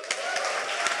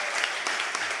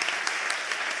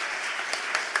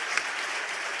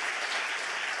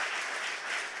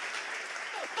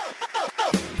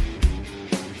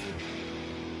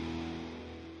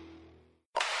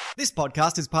 This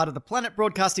podcast is part of the Planet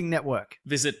Broadcasting Network.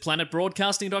 Visit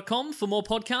planetbroadcasting.com for more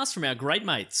podcasts from our great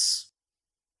mates.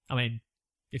 I mean,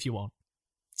 if you want.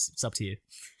 It's up to you.